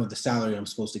dime of the salary I'm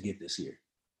supposed to get this year.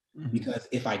 Mm-hmm. Because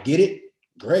if I get it,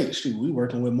 great, shoot, we're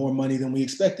working with more money than we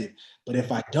expected. But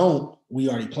if I don't, we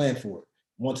already planned for it.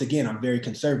 Once again, I'm very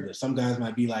conservative. Some guys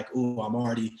might be like, oh,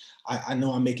 I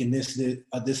know I'm making this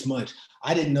much.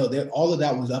 I didn't know that all of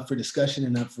that was up for discussion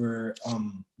and up for,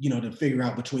 to figure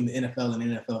out between the NFL and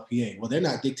NFLPA. Well, they're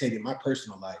not dictating my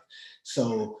personal life.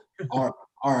 So, all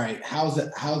right, how's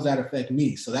that affect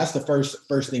me? So that's the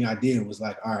first thing I did was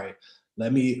like, all right,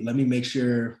 let me make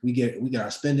sure we get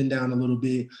our spending down a little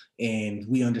bit and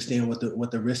we understand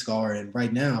what the risks are. And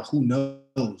right now, who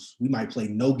knows? We might play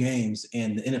no games,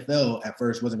 and the NFL at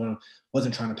first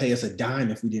wasn't trying to pay us a dime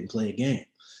if we didn't play a game.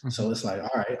 Mm-hmm. So it's like, all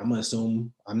right, I'm gonna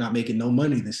assume I'm not making no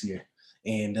money this year.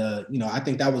 And I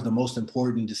think that was the most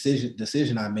important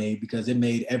decision I made, because it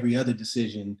made every other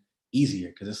decision easier.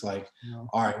 Because it's like,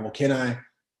 all right, well,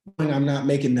 I'm not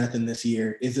making nothing this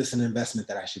year. Is this an investment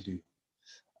that I should do?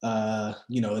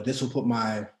 This will put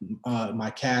my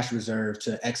cash reserve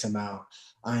to X amount.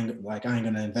 I ain't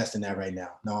gonna invest in that right now.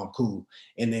 No, I'm cool.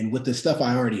 And then with the stuff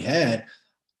I already had,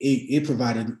 it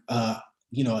provided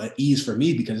an ease for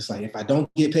me, because it's like, if I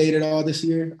don't get paid at all this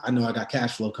year, I know I got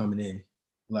cash flow coming in.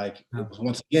 Like,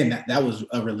 once again, that was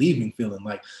a relieving feeling.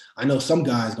 Like, I know some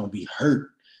guys gonna be hurt,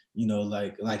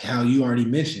 like how you already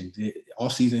mentioned,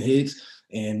 off season hits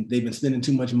and they've been spending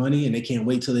too much money and they can't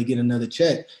wait till they get another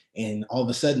check. And all of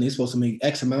a sudden they're supposed to make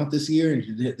X amount this year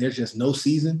and there's just no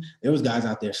season. There was guys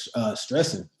out there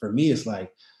stressing. For me, it's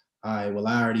like, all right, well,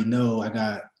 I already know I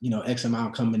got, X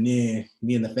amount coming in.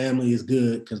 Me and the family is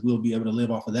good because we'll be able to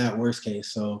live off of that worst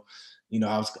case. So,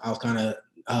 I was kind of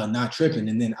not tripping.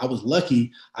 And then I was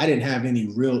lucky. I didn't have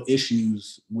any real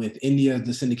issues with any of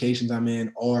the syndications I'm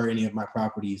in or any of my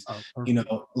properties.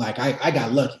 Like I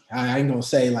got lucky. I ain't gonna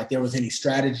say like there was any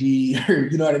strategy or,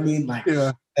 you know what I mean? Like,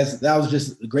 that was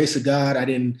just the grace of God. I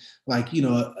didn't like,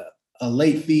 a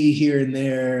late fee here and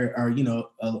there, or,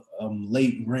 a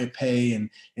late rent pay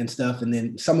and stuff. And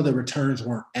then some of the returns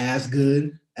weren't as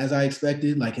good as I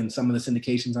expected, like in some of the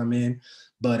syndications I'm in.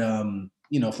 But,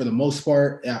 for the most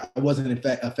part, I wasn't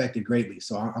affected greatly.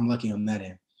 So I'm lucky on that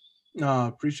end. No,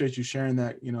 appreciate you sharing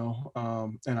that,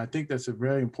 and I think that's a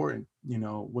very important,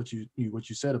 what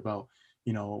you said about,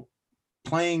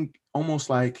 playing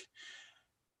almost like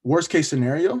worst case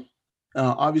scenario.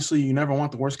 Obviously you never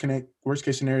want the worst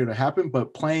case scenario to happen,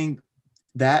 but playing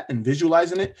that and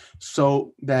visualizing it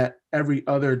so that every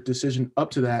other decision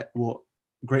up to that will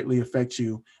greatly affect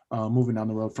you moving down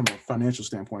the road from a financial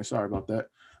standpoint. Sorry about that.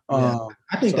 Yeah,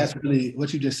 I think So that's really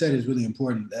what you just said is really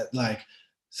important. That like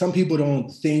some people don't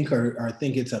think or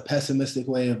think it's a pessimistic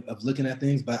way of looking at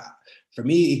things, but for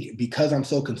me, because I'm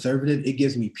so conservative, it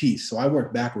gives me peace. So I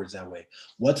work backwards that way.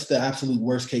 What's the absolute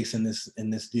worst case in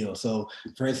this deal? So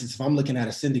for instance, if I'm looking at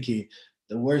a syndicate,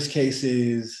 the worst case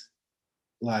is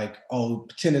like, oh,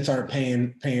 tenants aren't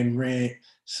paying rent,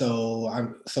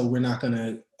 so we're not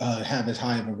gonna have as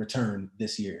high of a return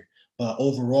this year. But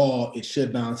overall, it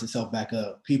should balance itself back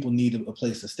up. People need a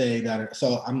place to stay.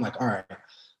 So I'm like, all right,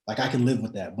 like I can live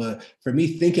with that. But for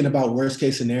me, thinking about worst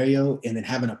case scenario and then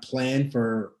having a plan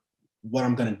for what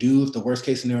I'm gonna do if the worst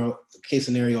case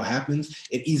scenario happens,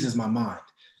 it eases my mind.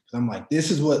 I'm like,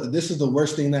 this is the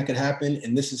worst thing that could happen,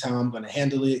 and this is how I'm going to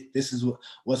handle it. This is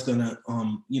what's going to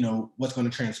what's going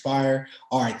to transpire.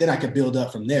 All right, then I could build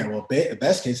up from there. Well,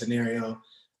 best case scenario,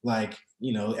 like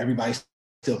everybody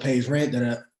still pays rent,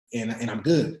 and I'm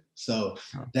good. So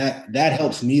that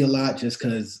helps me a lot, just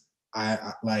because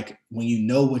I like when you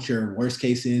know what your worst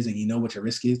case is and you know what your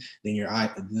risk is, then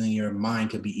your mind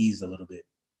can be eased a little bit.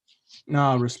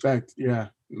 no, respect. Yeah,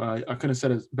 I couldn't have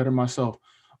said it better myself.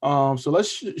 So let's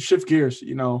shift gears.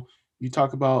 You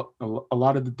talk about a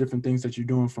lot of the different things that you're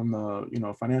doing from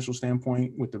the financial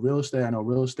standpoint with the real estate. I know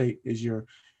real estate is your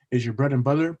bread and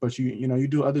butter, but you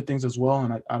do other things as well,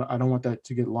 and I don't want that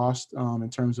to get lost in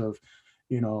terms of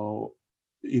you know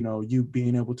you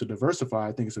being able to diversify.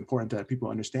 I think it's important that people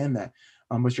understand that.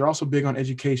 But you're also big on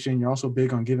education. You're also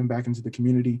big on giving back into the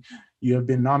community. You have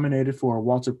been nominated for a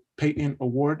Walter Payton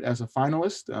Award as a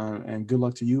finalist, and good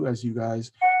luck to you as you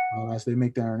guys as they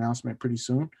make their announcement pretty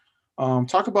soon.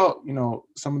 Talk about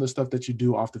some of the stuff that you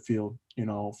do off the field,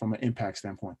 from an impact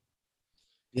standpoint.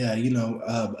 Yeah,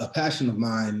 a passion of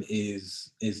mine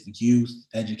is youth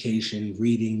education,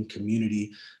 reading,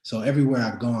 community. So everywhere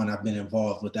I've gone, I've been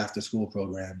involved with after school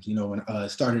programs. When I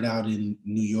started out in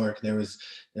New York, there was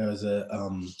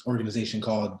a organization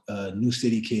called New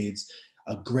City Kids,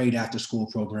 a great after school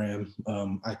program.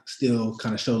 I still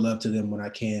kind of show love to them when I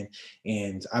can,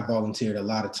 and I volunteered a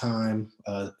lot of time,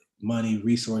 money,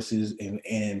 resources,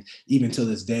 and even to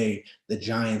this day, the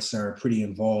Giants are pretty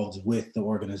involved with the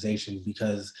organization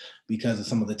because of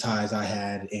some of the ties I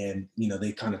had, and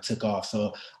they kind of took off.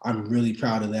 So I'm really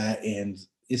proud of that, and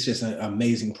it's just an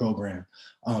amazing program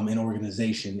and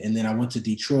organization. And then I went to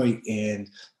Detroit, and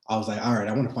I was like, all right,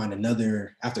 I want to find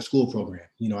another after school program.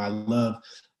 I love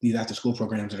these after school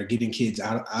programs that are getting kids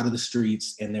out of the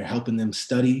streets, and they're helping them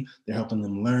study, they're helping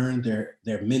them learn, they're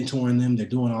mentoring them, they're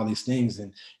doing all these things.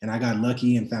 And I got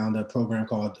lucky and found a program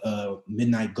called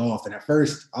Midnight Golf. And at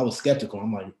first I was skeptical.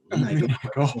 I'm like, Midnight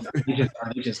Golf?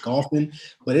 Are they just golfing?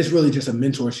 But it's really just a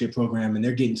mentorship program, and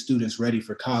they're getting students ready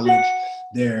for college.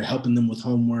 They're helping them with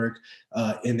homework,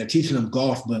 and they're teaching them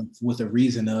golf, but with a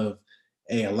reason of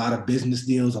a lot of business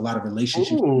deals, a lot of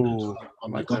relationships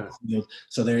on the golf field.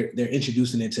 So they're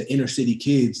introducing it to inner city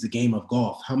kids, the game of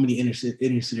golf. How many inner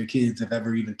city kids have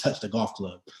ever even touched a golf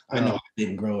club? I know I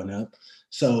didn't growing up.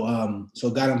 So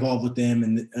got involved with them,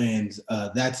 and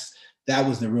that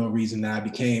was the real reason that I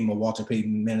became a Walter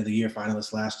Payton Man of the Year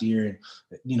finalist last year.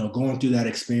 And going through that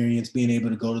experience, being able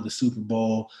to go to the Super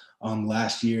Bowl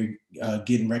last year,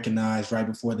 getting recognized right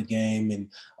before the game,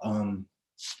 and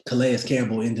Calais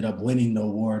Campbell ended up winning the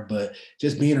award. But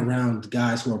just being around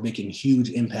guys who are making huge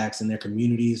impacts in their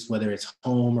communities, whether it's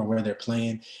home or where they're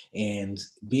playing, and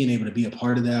being able to be a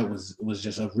part of that was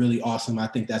just a really awesome. I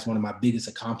think that's one of my biggest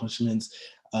accomplishments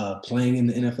playing in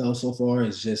the NFL so far,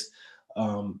 is just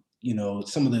some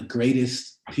of the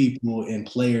greatest people and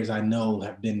players I know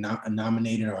have been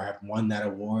nominated or have won that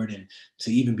award, and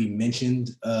to even be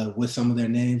mentioned with some of their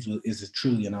names is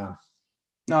truly an honor.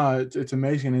 No, it's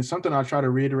amazing. It's something I try to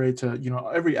reiterate to,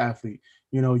 every athlete,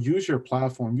 use your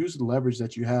platform, use the leverage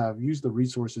that you have, use the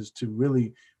resources to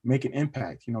really make an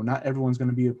impact. Not everyone's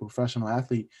going to be a professional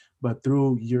athlete, but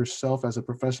through yourself as a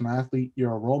professional athlete,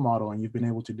 you're a role model and you've been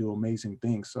able to do amazing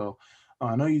things. So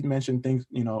I know you mentioned things,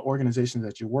 organizations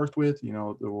that you worked with, the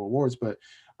awards, but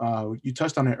you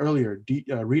touched on it earlier,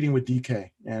 reading with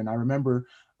DK. And I remember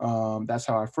that's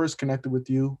how I first connected with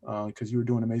you because you were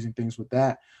doing amazing things with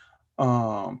that.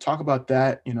 Talk about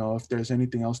that, if there's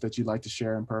anything else that you'd like to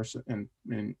share in person,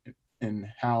 and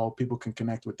how people can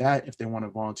connect with that, if they want to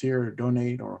volunteer or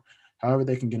donate or however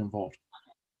they can get involved.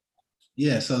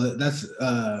 Yeah, so that's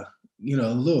a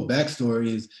little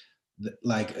backstory is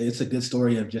like it's a good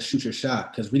story of just shoot your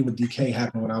shot, because reading with DK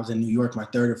happened when I was in New York my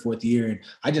third or fourth year, and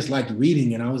I just liked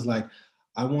reading, and I was like,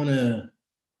 I want to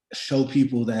show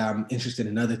people that I'm interested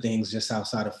in other things just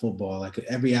outside of football. Like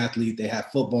every athlete, they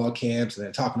have football camps and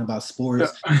they're talking about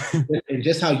sports. And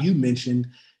just how you mentioned,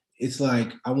 it's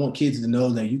like I want kids to know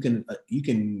that you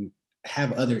can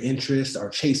have other interests or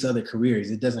chase other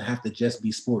careers. It doesn't have to just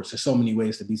be sports. There's so many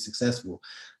ways to be successful.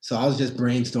 So I was just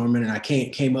brainstorming and I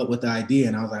came up with the idea,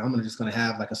 and I was like, I'm just going to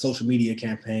have like a social media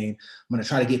campaign. I'm going to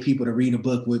try to get people to read a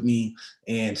book with me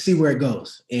and see where it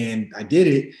goes. And I did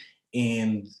it.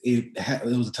 And it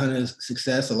was a ton of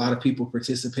success. A lot of people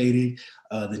participated.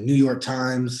 The New York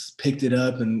Times picked it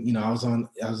up, and I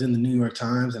was in the New York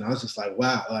Times, and I was just like,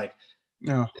 wow, like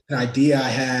an idea I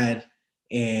had,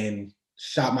 and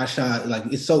shot my shot. Like,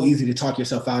 it's so easy to talk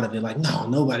yourself out of it. Like, no,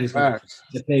 nobody's going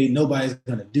to say, nobody's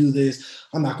going to do this.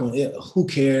 I'm not going to, who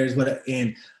cares?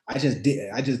 And I just did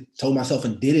it. I just told myself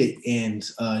and did it. And,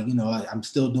 I'm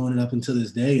still doing it up until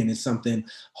this day. And it's something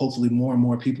hopefully more and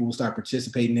more people will start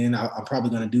participating in. I'm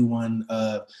probably going to do one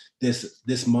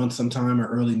this month sometime or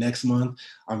early next month.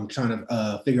 I'm trying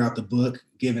to figure out the book,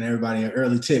 giving everybody an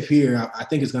early tip here. I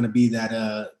think it's going to be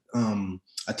that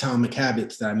Atomic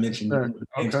Habits that I mentioned. Sure.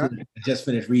 Okay. I just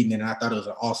finished reading it, and I thought it was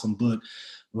an awesome book.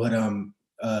 But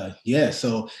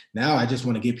so now I just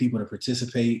want to get people to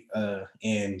participate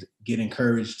and get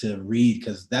encouraged to read,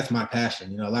 because that's my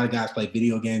passion. A lot of guys play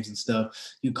video games and stuff.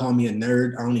 You call me a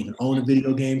nerd. I don't even own a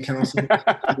video game console.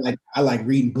 I like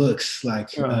reading books.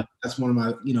 That's one of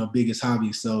my biggest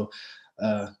hobbies. So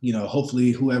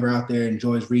hopefully whoever out there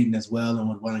enjoys reading as well and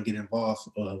would want to get involved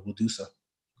will do so.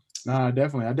 Nah,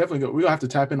 definitely. We'll have to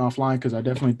tap in offline, because I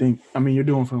definitely think, you're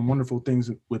doing some wonderful things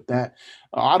with that.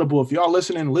 Audible, if y'all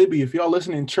listening, Libby, if y'all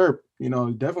listening, Chirp,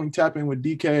 definitely tap in with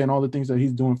DK and all the things that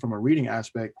he's doing from a reading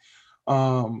aspect.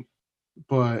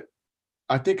 But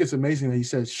I think it's amazing that he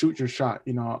says, shoot your shot.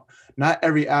 Not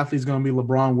every athlete's going to be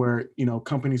LeBron, where,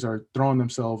 companies are throwing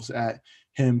themselves at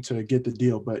him to get the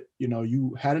deal. But,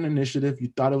 you had an initiative,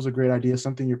 you thought it was a great idea,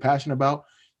 something you're passionate about.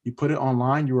 You put it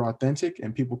online, you were authentic,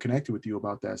 and people connected with you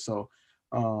about that. So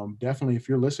definitely, if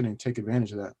you're listening, take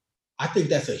advantage of that. I think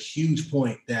that's a huge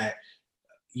point that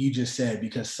you just said,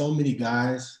 because so many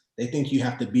guys, they think you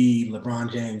have to be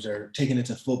LeBron James or taking it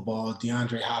to football,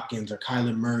 DeAndre Hopkins or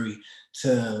Kyler Murray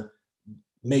to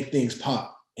make things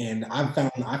pop. And I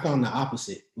found the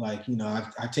opposite. Like,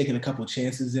 I've taken a couple of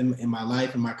chances in my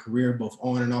life and my career, both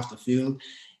on and off the field.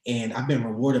 And I've been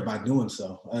rewarded by doing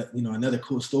so. Another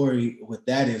cool story with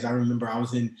that is, I remember I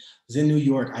was in New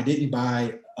York. I didn't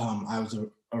buy, I was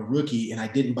a rookie, and I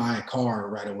didn't buy a car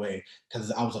right away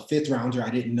because I was a fifth rounder. I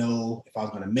didn't know if I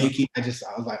was going to make it. I was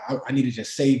like, I need to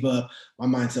just save up. My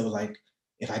mindset was like,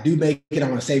 if I do make it, I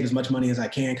want to save as much money as I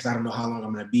can, because I don't know how long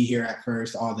I'm going to be here at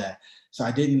first, all that. So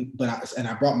I didn't,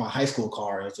 I brought my high school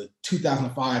car. It was a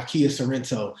 2005 Kia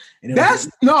Sorento. And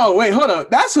hold up.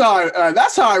 That's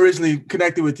how I originally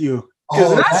connected with you.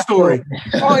 Because that story.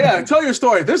 Oh yeah, tell your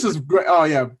story. This is great. Oh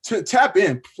yeah, tap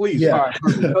in, please. Yeah. All right,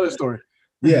 tell the story.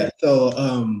 Yeah.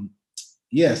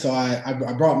 So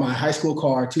I brought my high school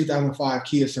car, 2005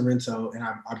 Kia Sorento, and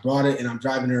I brought it, and I'm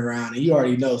driving it around. And you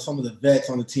already know some of the vets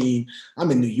on the team.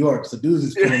 I'm in New York, so dudes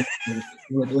is pulling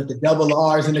with the double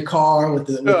R's in the car, with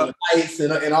the lights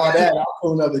and all that. I'm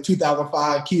pulling up the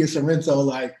 2005 Kia Sorento,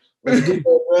 like, what's good,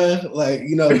 bro? Like,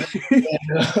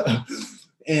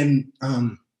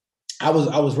 I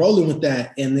was rolling with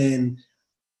that, and then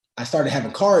I started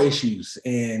having car issues,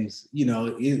 and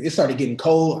it started getting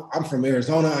cold. I'm from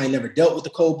Arizona. I ain't never dealt with the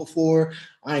cold before.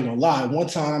 I ain't gonna lie. One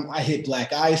time I hit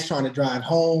black ice trying to drive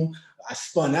home. I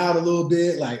spun out a little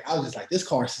bit. Like, I was just like, this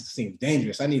car seems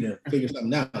dangerous. I need to figure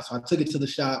something out. So I took it to the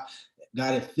shop,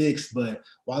 got it fixed. But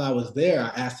while I was there, I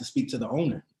asked to speak to the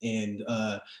owner, and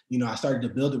I started to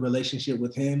build a relationship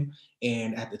with him.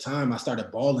 And at the time, I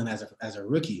started balling as a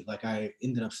rookie. Like, I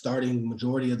ended up starting the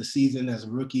majority of the season as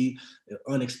a rookie,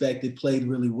 unexpected, played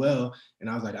really well. And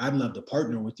I was like, I'd love to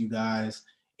partner with you guys.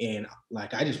 And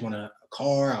like, I just want a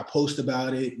car. I'll post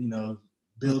about it,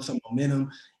 build some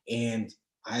momentum. And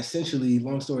I essentially,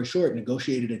 long story short,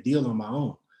 negotiated a deal on my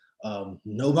own.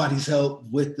 Nobody's help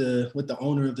with the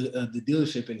owner of the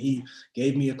dealership, and he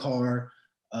gave me a car.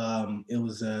 It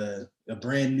was a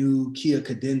brand new Kia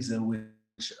Cadenza, which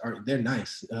they're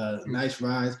nice, nice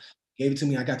rides. Gave it to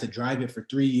me. I got to drive it for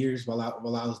 3 years while I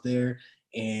was there,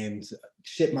 and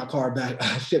shipped my car back.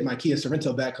 Shipped my Kia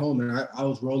Sorento back home, and I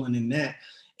was rolling in that.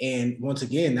 And once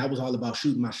again, that was all about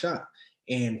shooting my shot.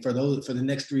 And for the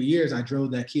next 3 years, I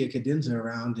drove that Kia Cadenza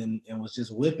around and was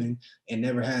just whipping, and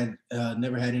never had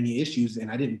any issues. And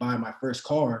I didn't buy my first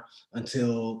car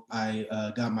until I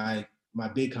got my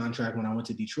big contract when I went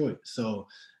to Detroit. So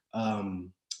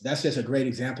that's just a great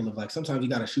example of like, sometimes you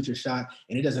got to shoot your shot,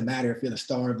 and it doesn't matter if you're the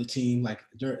star of the team. Like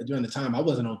during the time, I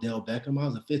wasn't Odell Beckham. I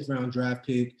was a 5th round draft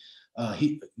pick.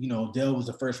 Odell was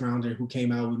the first rounder who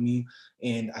came out with me,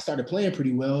 and I started playing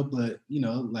pretty well, but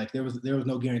like there was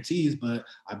no guarantees, but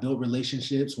I built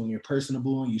relationships. When you're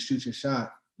personable and you shoot your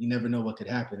shot, you never know what could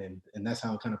happen. And that's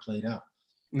how it kind of played out.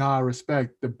 Nah,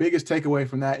 respect. The biggest takeaway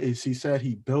from that is he said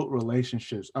he built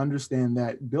relationships. Understand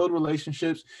that. Build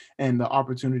relationships and the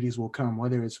opportunities will come,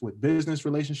 whether it's with business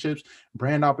relationships,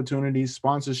 brand opportunities,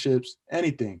 sponsorships,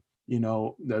 anything,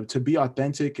 to be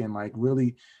authentic and like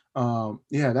really,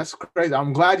 that's crazy.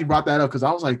 I'm glad you brought that up because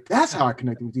I was like, that's how I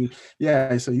connected with you.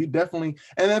 Yeah. So you definitely,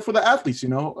 and then for the athletes,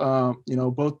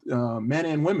 both men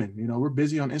and women, we're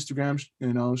busy on Instagram,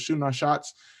 shooting our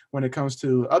shots. When it comes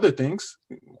to other things,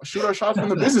 shoot our shots from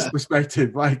the business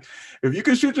perspective. Like if you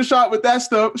can shoot your shot with that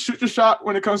stuff, shoot your shot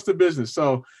when it comes to business.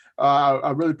 So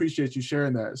I really appreciate you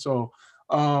sharing that. So,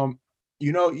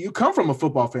 you come from a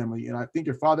football family, and I think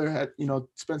your father had,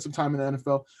 spent some time in the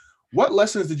NFL. What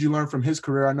lessons did you learn from his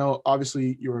career? I know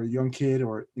obviously you were a young kid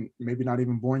or maybe not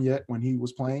even born yet when he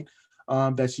was playing,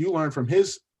 that you learned from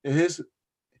his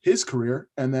career.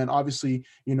 And then obviously,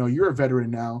 you're a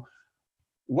veteran now.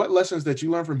 What lessons that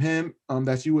you learned from him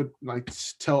that you would like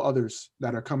tell others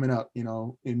that are coming up,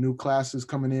 in new classes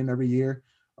coming in every year?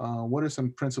 What are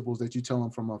some principles that you tell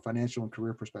them from a financial and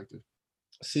career perspective?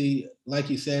 See, like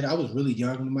you said, I was really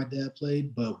young when my dad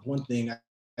played, but one thing I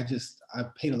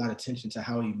paid a lot of attention to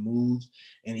how he moved,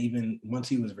 and even once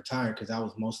he was retired, because that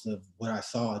was most of what I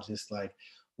saw, just like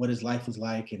what his life was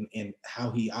like and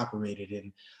how he operated.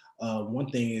 And one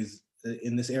thing is,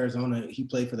 in this Arizona, he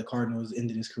played for the Cardinals,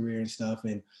 ended his career and stuff,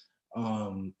 and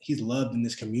he's loved in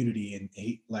this community, and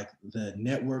he like the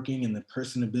networking and the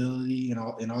personability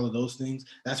and all of those things.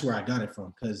 That's where I got it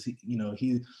from, because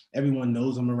everyone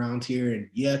knows him around here, and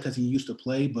because he used to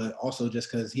play, but also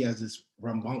just because he has this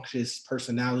rambunctious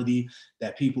personality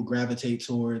that people gravitate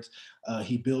towards.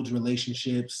 He builds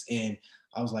relationships, and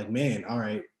I was like, man, all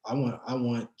right, I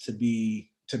want to be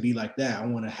like that. I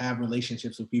want to have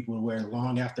relationships with people where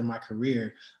long after my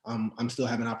career, I'm still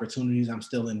having opportunities. I'm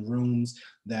still in rooms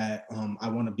that I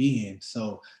want to be in.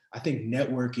 So I think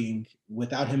networking,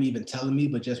 without him even telling me,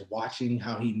 but just watching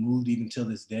how he moved even till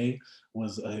this day,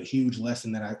 was a huge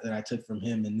lesson that I took from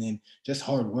him. And then just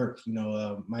hard work.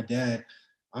 My dad,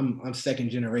 I'm second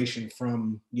generation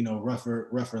from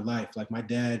rougher life. Like my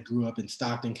dad grew up in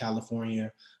Stockton,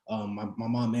 California. My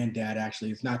mom and dad,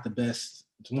 actually, it's not the best.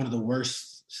 It's one of the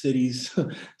worst cities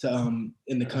to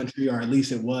in the country, or at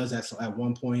least it was at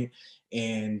one point.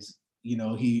 And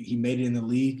he made it in the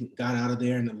league, got out of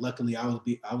there, and luckily I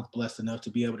was blessed enough to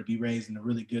be able to be raised in a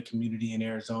really good community in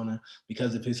Arizona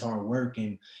because of his hard work.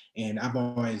 And I've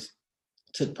always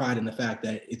took pride in the fact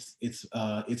that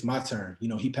it's my turn.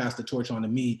 He passed the torch on to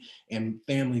me, and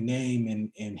family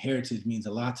name and heritage means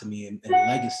a lot to me, and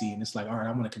legacy. And it's like, all right,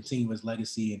 I want to continue his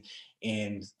legacy,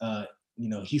 and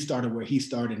he started where he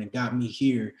started and got me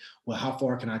here. Well, how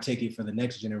far can I take it for the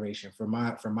next generation, for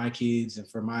my kids and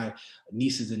for my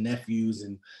nieces and nephews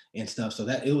and stuff? So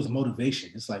that it was motivation.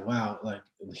 It's like, wow, like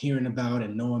hearing about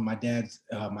and knowing my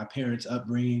parents'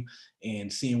 upbringing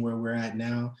and seeing where we're at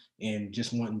now, and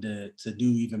just wanting to do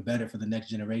even better for the next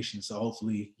generation. So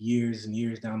hopefully years and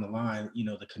years down the line,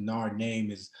 the Kennard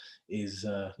name is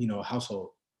a household.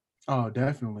 Oh,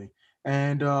 definitely.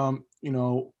 And,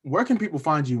 where can people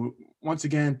find you? Once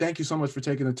again, thank you so much for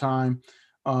taking the time.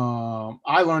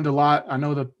 I learned a lot. I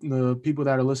know the people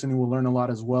that are listening will learn a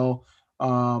lot as well.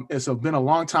 It's been a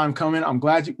long time coming. I'm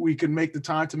glad we could make the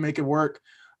time to make it work.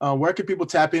 Where can people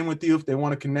tap in with you if they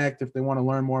want to connect, if they want to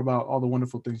learn more about all the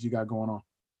wonderful things you got going on?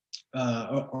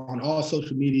 On all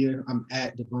social media, I'm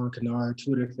at Devon Kennard,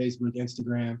 Twitter, Facebook,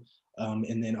 Instagram.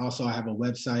 And then also I have a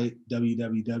website,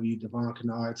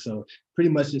 www.devonkennard. So pretty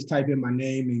much just type in my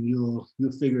name and you'll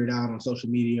figure it out on social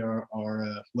media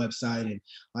or website. And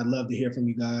I'd love to hear from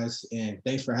you guys. And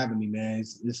thanks for having me, man.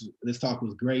 This talk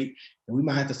was great. And we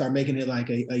might have to start making it like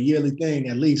a yearly thing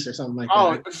at least, or something like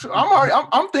that.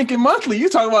 I'm thinking monthly. You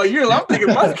talking about yearly? I'm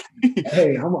thinking monthly.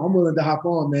 Hey, I'm willing to hop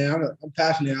on, man. I'm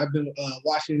passionate. I've been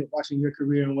watching your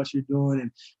career and what you're doing,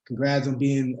 and congrats on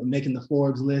making the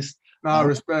Forbes list. No,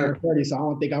 respect. 30, so I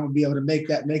don't think I'm gonna be able to make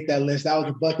that list. That was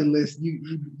a bucket list. You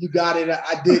got it.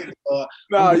 I did.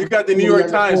 No, you got the New York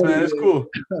Times, man. It's cool.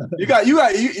 You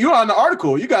on the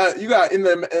article. You got in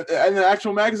the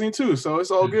actual magazine too. So it's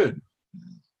all good.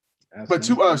 But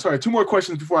two more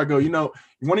questions before I go.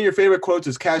 One of your favorite quotes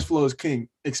is "Cash flow is king."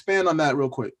 Expand on that real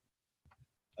quick.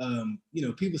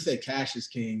 People say cash is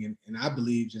king, and I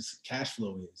believe just cash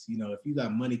flow is. If you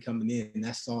got money coming in,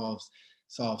 that solves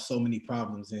solve so many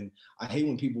problems. And I hate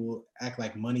when people act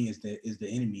like money is the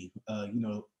enemy.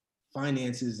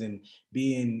 Finances and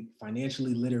being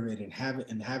financially literate and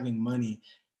having money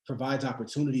provides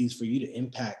opportunities for you to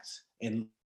impact and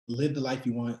live the life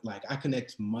you want. Like, I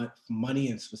connect money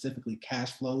and specifically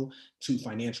cash flow to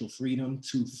financial freedom,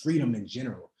 to freedom in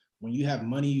general. When you have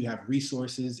money, you have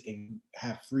resources and you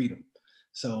have freedom.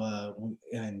 So,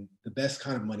 and the best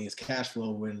kind of money is cash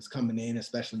flow when it's coming in,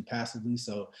 especially passively.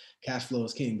 So cash flow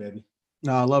is king, baby.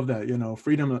 No, I love that.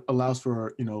 Freedom allows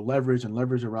for, leverage, and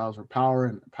leverage allows for power,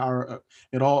 and power.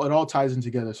 It all ties in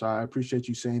together. So I appreciate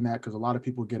you saying that, because a lot of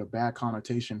people get a bad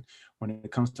connotation when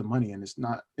it comes to money, and it's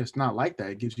not like that.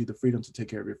 It gives you the freedom to take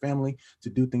care of your family, to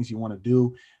do things you want to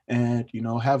do, and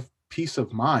have peace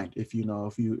of mind if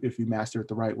you master it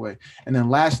the right way. And then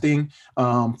last thing,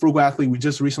 Frugal Athlete, we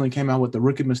just recently came out with the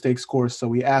rookie mistakes course. So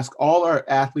we ask all our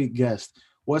athlete guests,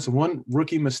 what's one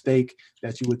rookie mistake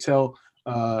that you would tell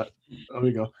there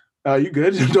we go. You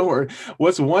good? Don't worry.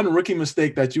 What's one rookie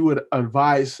mistake that you would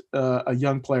advise a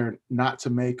young player not to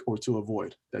make or to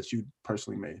avoid that you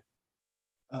personally made?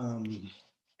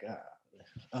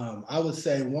 I would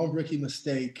say one rookie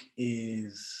mistake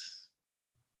is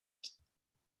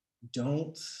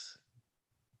don't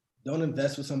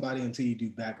invest with somebody until you do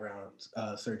background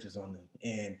searches on them.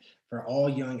 And for all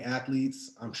young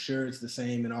athletes, I'm sure it's the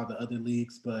same in all the other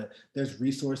leagues, but there's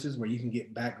resources where you can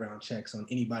get background checks on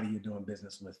anybody you're doing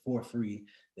business with for free.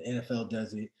 The NFL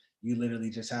does it. You literally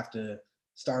just have to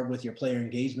start with your player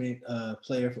engagement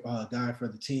guy for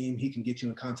the team. He can get you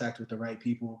in contact with the right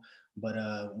people. But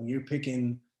when you're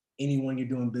picking anyone you're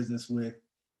doing business with,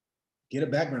 get a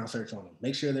background search on them.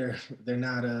 Make sure they're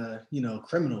not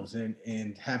criminals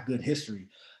and have good history.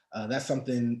 That's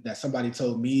something that somebody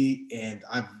told me, and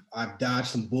I've dodged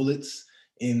some bullets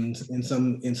in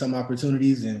some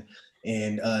opportunities,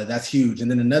 and that's huge. And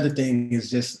then another thing is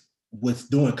just with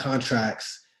doing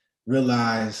contracts,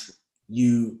 realize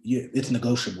it's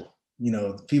negotiable.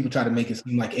 People try to make it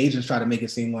seem like, agents try to make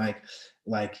it seem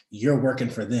like you're working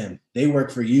for them. They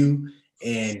work for you,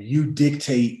 and you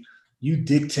dictate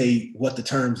what the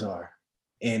terms are.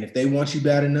 And if they want you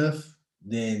bad enough,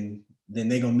 then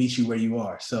they're going to meet you where you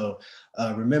are. So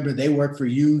remember, they work for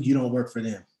you. You don't work for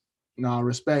them. No,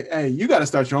 respect. Hey, you got to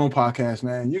start your own podcast,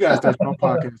 man. You got to start your own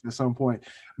podcast at some point.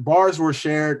 Bars were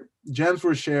shared. Gems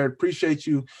were shared. Appreciate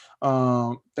you.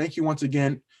 Thank you once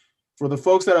again. For the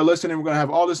folks that are listening, we're going to have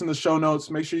all this in the show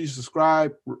notes. Make sure you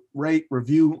subscribe, rate,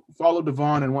 review, follow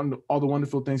Devon and all the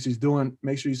wonderful things he's doing.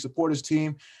 Make sure you support his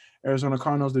team. Arizona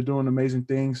Cardinals, they're doing amazing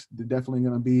things. They're definitely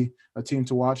going to be a team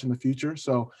to watch in the future.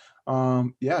 So,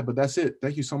 but that's it.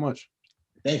 Thank you so much.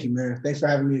 Thank you, man. Thanks for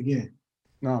having me again.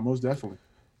 No, most definitely.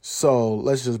 So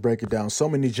let's just break it down. So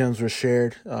many gems were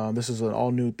shared. This is an all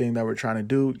new thing that we're trying to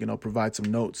do, provide some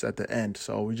notes at the end.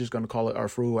 So we're just going to call it our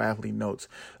Frugal Athlete Notes.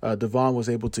 Devon was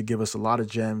able to give us a lot of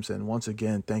gems. And once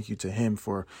again, thank you to him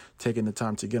for taking the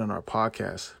time to get on our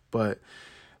podcast. But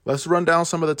let's run down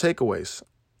some of the takeaways.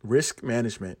 Risk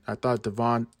management. I thought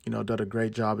Devon, did a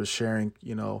great job of sharing,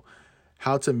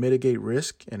 how to mitigate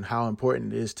risk and how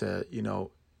important it is to,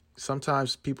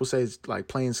 sometimes people say it's like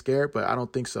playing scared, but I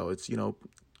don't think so.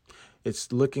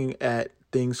 It's looking at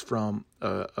things from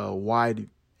a wide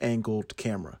angled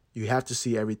camera. You have to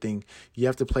see everything. You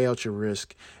have to play out your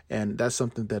risk. And that's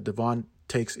something that Devon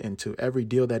takes into every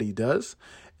deal that he does.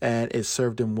 And it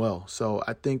served him well. So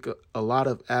I think a lot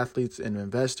of athletes and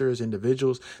investors,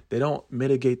 individuals, they don't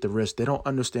mitigate the risk. They don't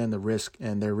understand the risk,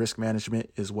 and their risk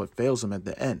management is what fails them at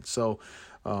the end. So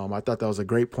I thought that was a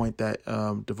great point that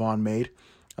Devon made.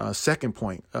 Second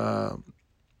point,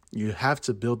 you have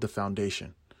to build the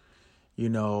foundation.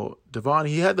 Devon,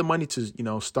 he had the money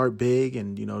to, start big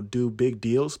and, do big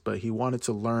deals, but he wanted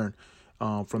to learn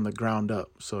from the ground up.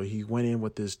 So he went in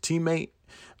with his teammate.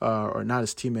 Or not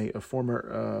his teammate, a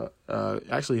former,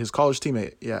 actually his college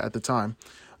teammate, at the time,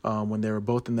 when they were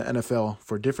both in the NFL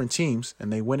for different teams,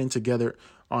 and they went in together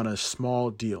on a small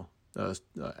deal,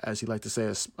 as he liked to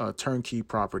say, a turnkey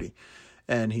property.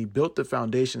 And he built the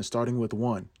foundation starting with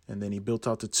one, and then he built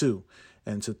out to two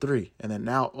and to three. And then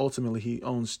now ultimately he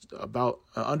owns about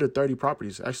under 30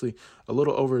 properties, actually a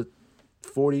little over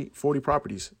 40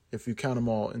 properties if you count them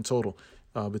all in total.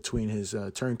 Between his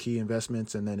turnkey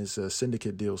investments and then his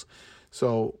syndicate deals.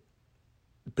 So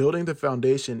building the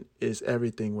foundation is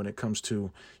everything when it comes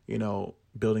to,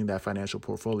 building that financial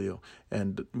portfolio.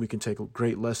 And we can take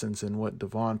great lessons in what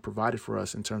Devon provided for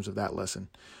us in terms of that lesson.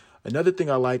 Another thing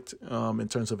I liked in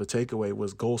terms of a takeaway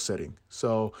was goal setting.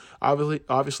 So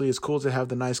obviously, it's cool to have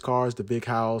the nice cars, the big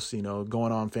house,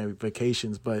 going on family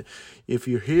vacations. But if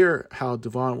you hear how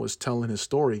Devon was telling his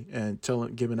story and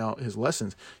giving out his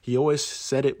lessons, he always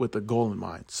said it with a goal in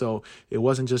mind. So it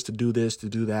wasn't just to do this, to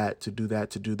do that, to do that,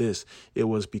 to do this. It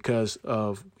was because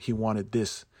of he wanted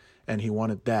this and he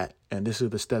wanted that. And this are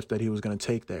the steps that he was going to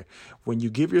take there. When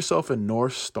you give yourself a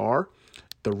North Star,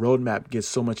 the roadmap gets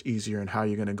so much easier in how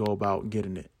you're going to go about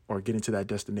getting it or getting to that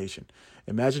destination.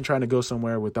 Imagine trying to go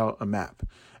somewhere without a map,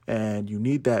 and you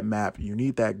need that map. You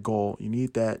need that goal. You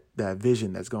need that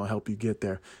vision that's going to help you get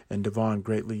there. And Devon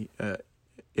greatly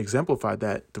exemplified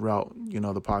that throughout,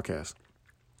 the podcast.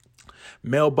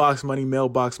 Mailbox money,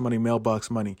 mailbox money,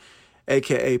 mailbox money,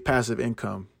 AKA passive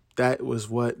income. That was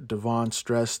what Devon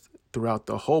stressed throughout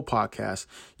the whole podcast.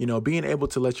 Being able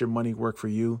to let your money work for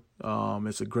you.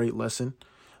 It's a great lesson.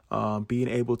 Being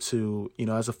able to,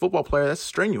 as a football player, that's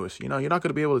strenuous. You're not going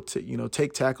to be able to,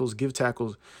 take tackles, give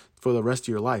tackles for the rest of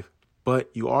your life.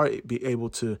 But you are be able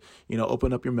to,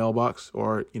 open up your mailbox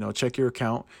or, check your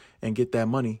account and get that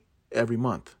money every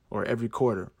month or every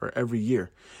quarter or every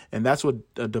year. And that's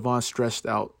what Devon stressed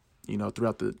out,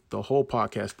 throughout the whole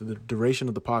podcast. The duration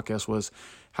of the podcast was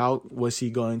how was he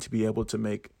going to be able to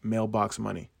make mailbox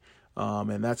money?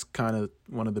 And that's kind of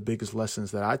one of the biggest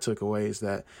lessons that I took away is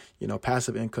that,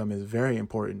 passive income is very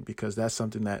important because that's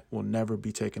something that will never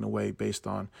be taken away based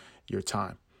on your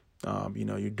time.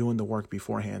 You're doing the work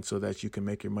beforehand so that you can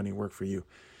make your money work for you.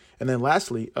 And then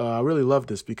lastly, I really love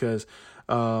this because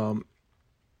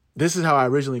this is how I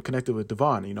originally connected with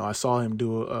Devon. I saw him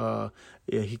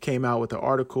he came out with an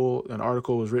article. An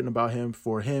article was written about him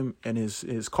for him and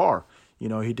his car. He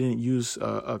didn't use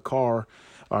a car.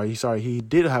 He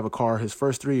did have a car his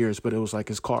first 3 years, but it was like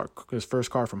his first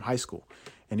car from high school.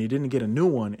 And he didn't get a new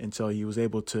one until he was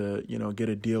able to, get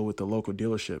a deal with the local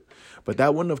dealership. But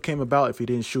that wouldn't have came about if he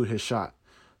didn't shoot his shot.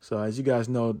 So as you guys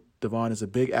know, Devon is a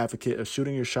big advocate of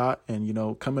shooting your shot and,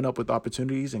 coming up with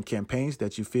opportunities and campaigns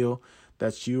that you feel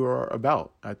that you are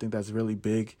about. I think that's really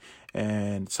big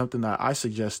and something that I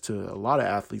suggest to a lot of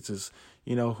athletes is,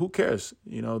 who cares?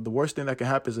 The worst thing that can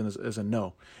happen is a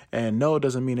no. And no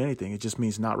doesn't mean anything. It just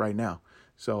means not right now.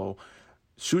 So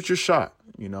shoot your shot.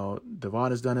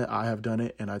 Devon has done it. I have done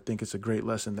it. And I think it's a great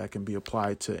lesson that can be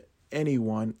applied to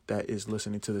anyone that is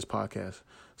listening to this podcast.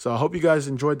 So I hope you guys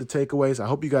enjoyed the takeaways. I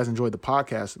hope you guys enjoyed the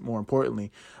podcast, more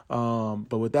importantly.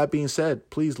 But with that being said,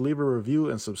 please leave a review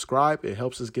and subscribe. It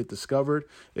helps us get discovered.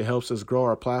 It helps us grow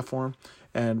our platform.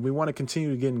 And we want to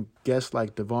continue getting guests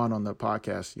like Devon on the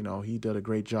podcast. He did a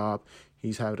great job.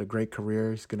 He's had a great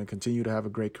career. He's going to continue to have a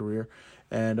great career.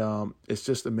 And it's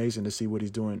just amazing to see what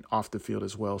he's doing off the field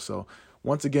as well. So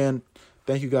once again,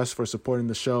 thank you guys for supporting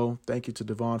the show. Thank you to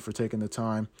Devon for taking the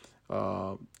time.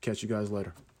 Catch you guys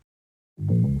later.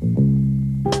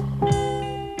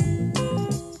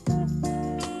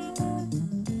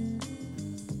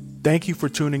 Thank you for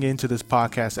tuning in to this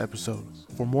podcast episode.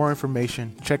 For more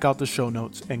information, check out the show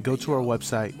notes and go to our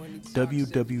website,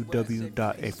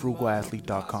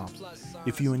 www.afrugalathlete.com.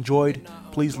 If you enjoyed,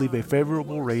 please leave a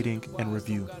favorable rating and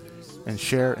review, and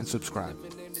share and subscribe.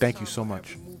 Thank you so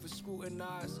much.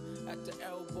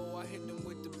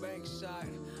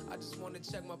 I just want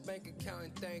to check my bank account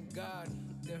and thank God.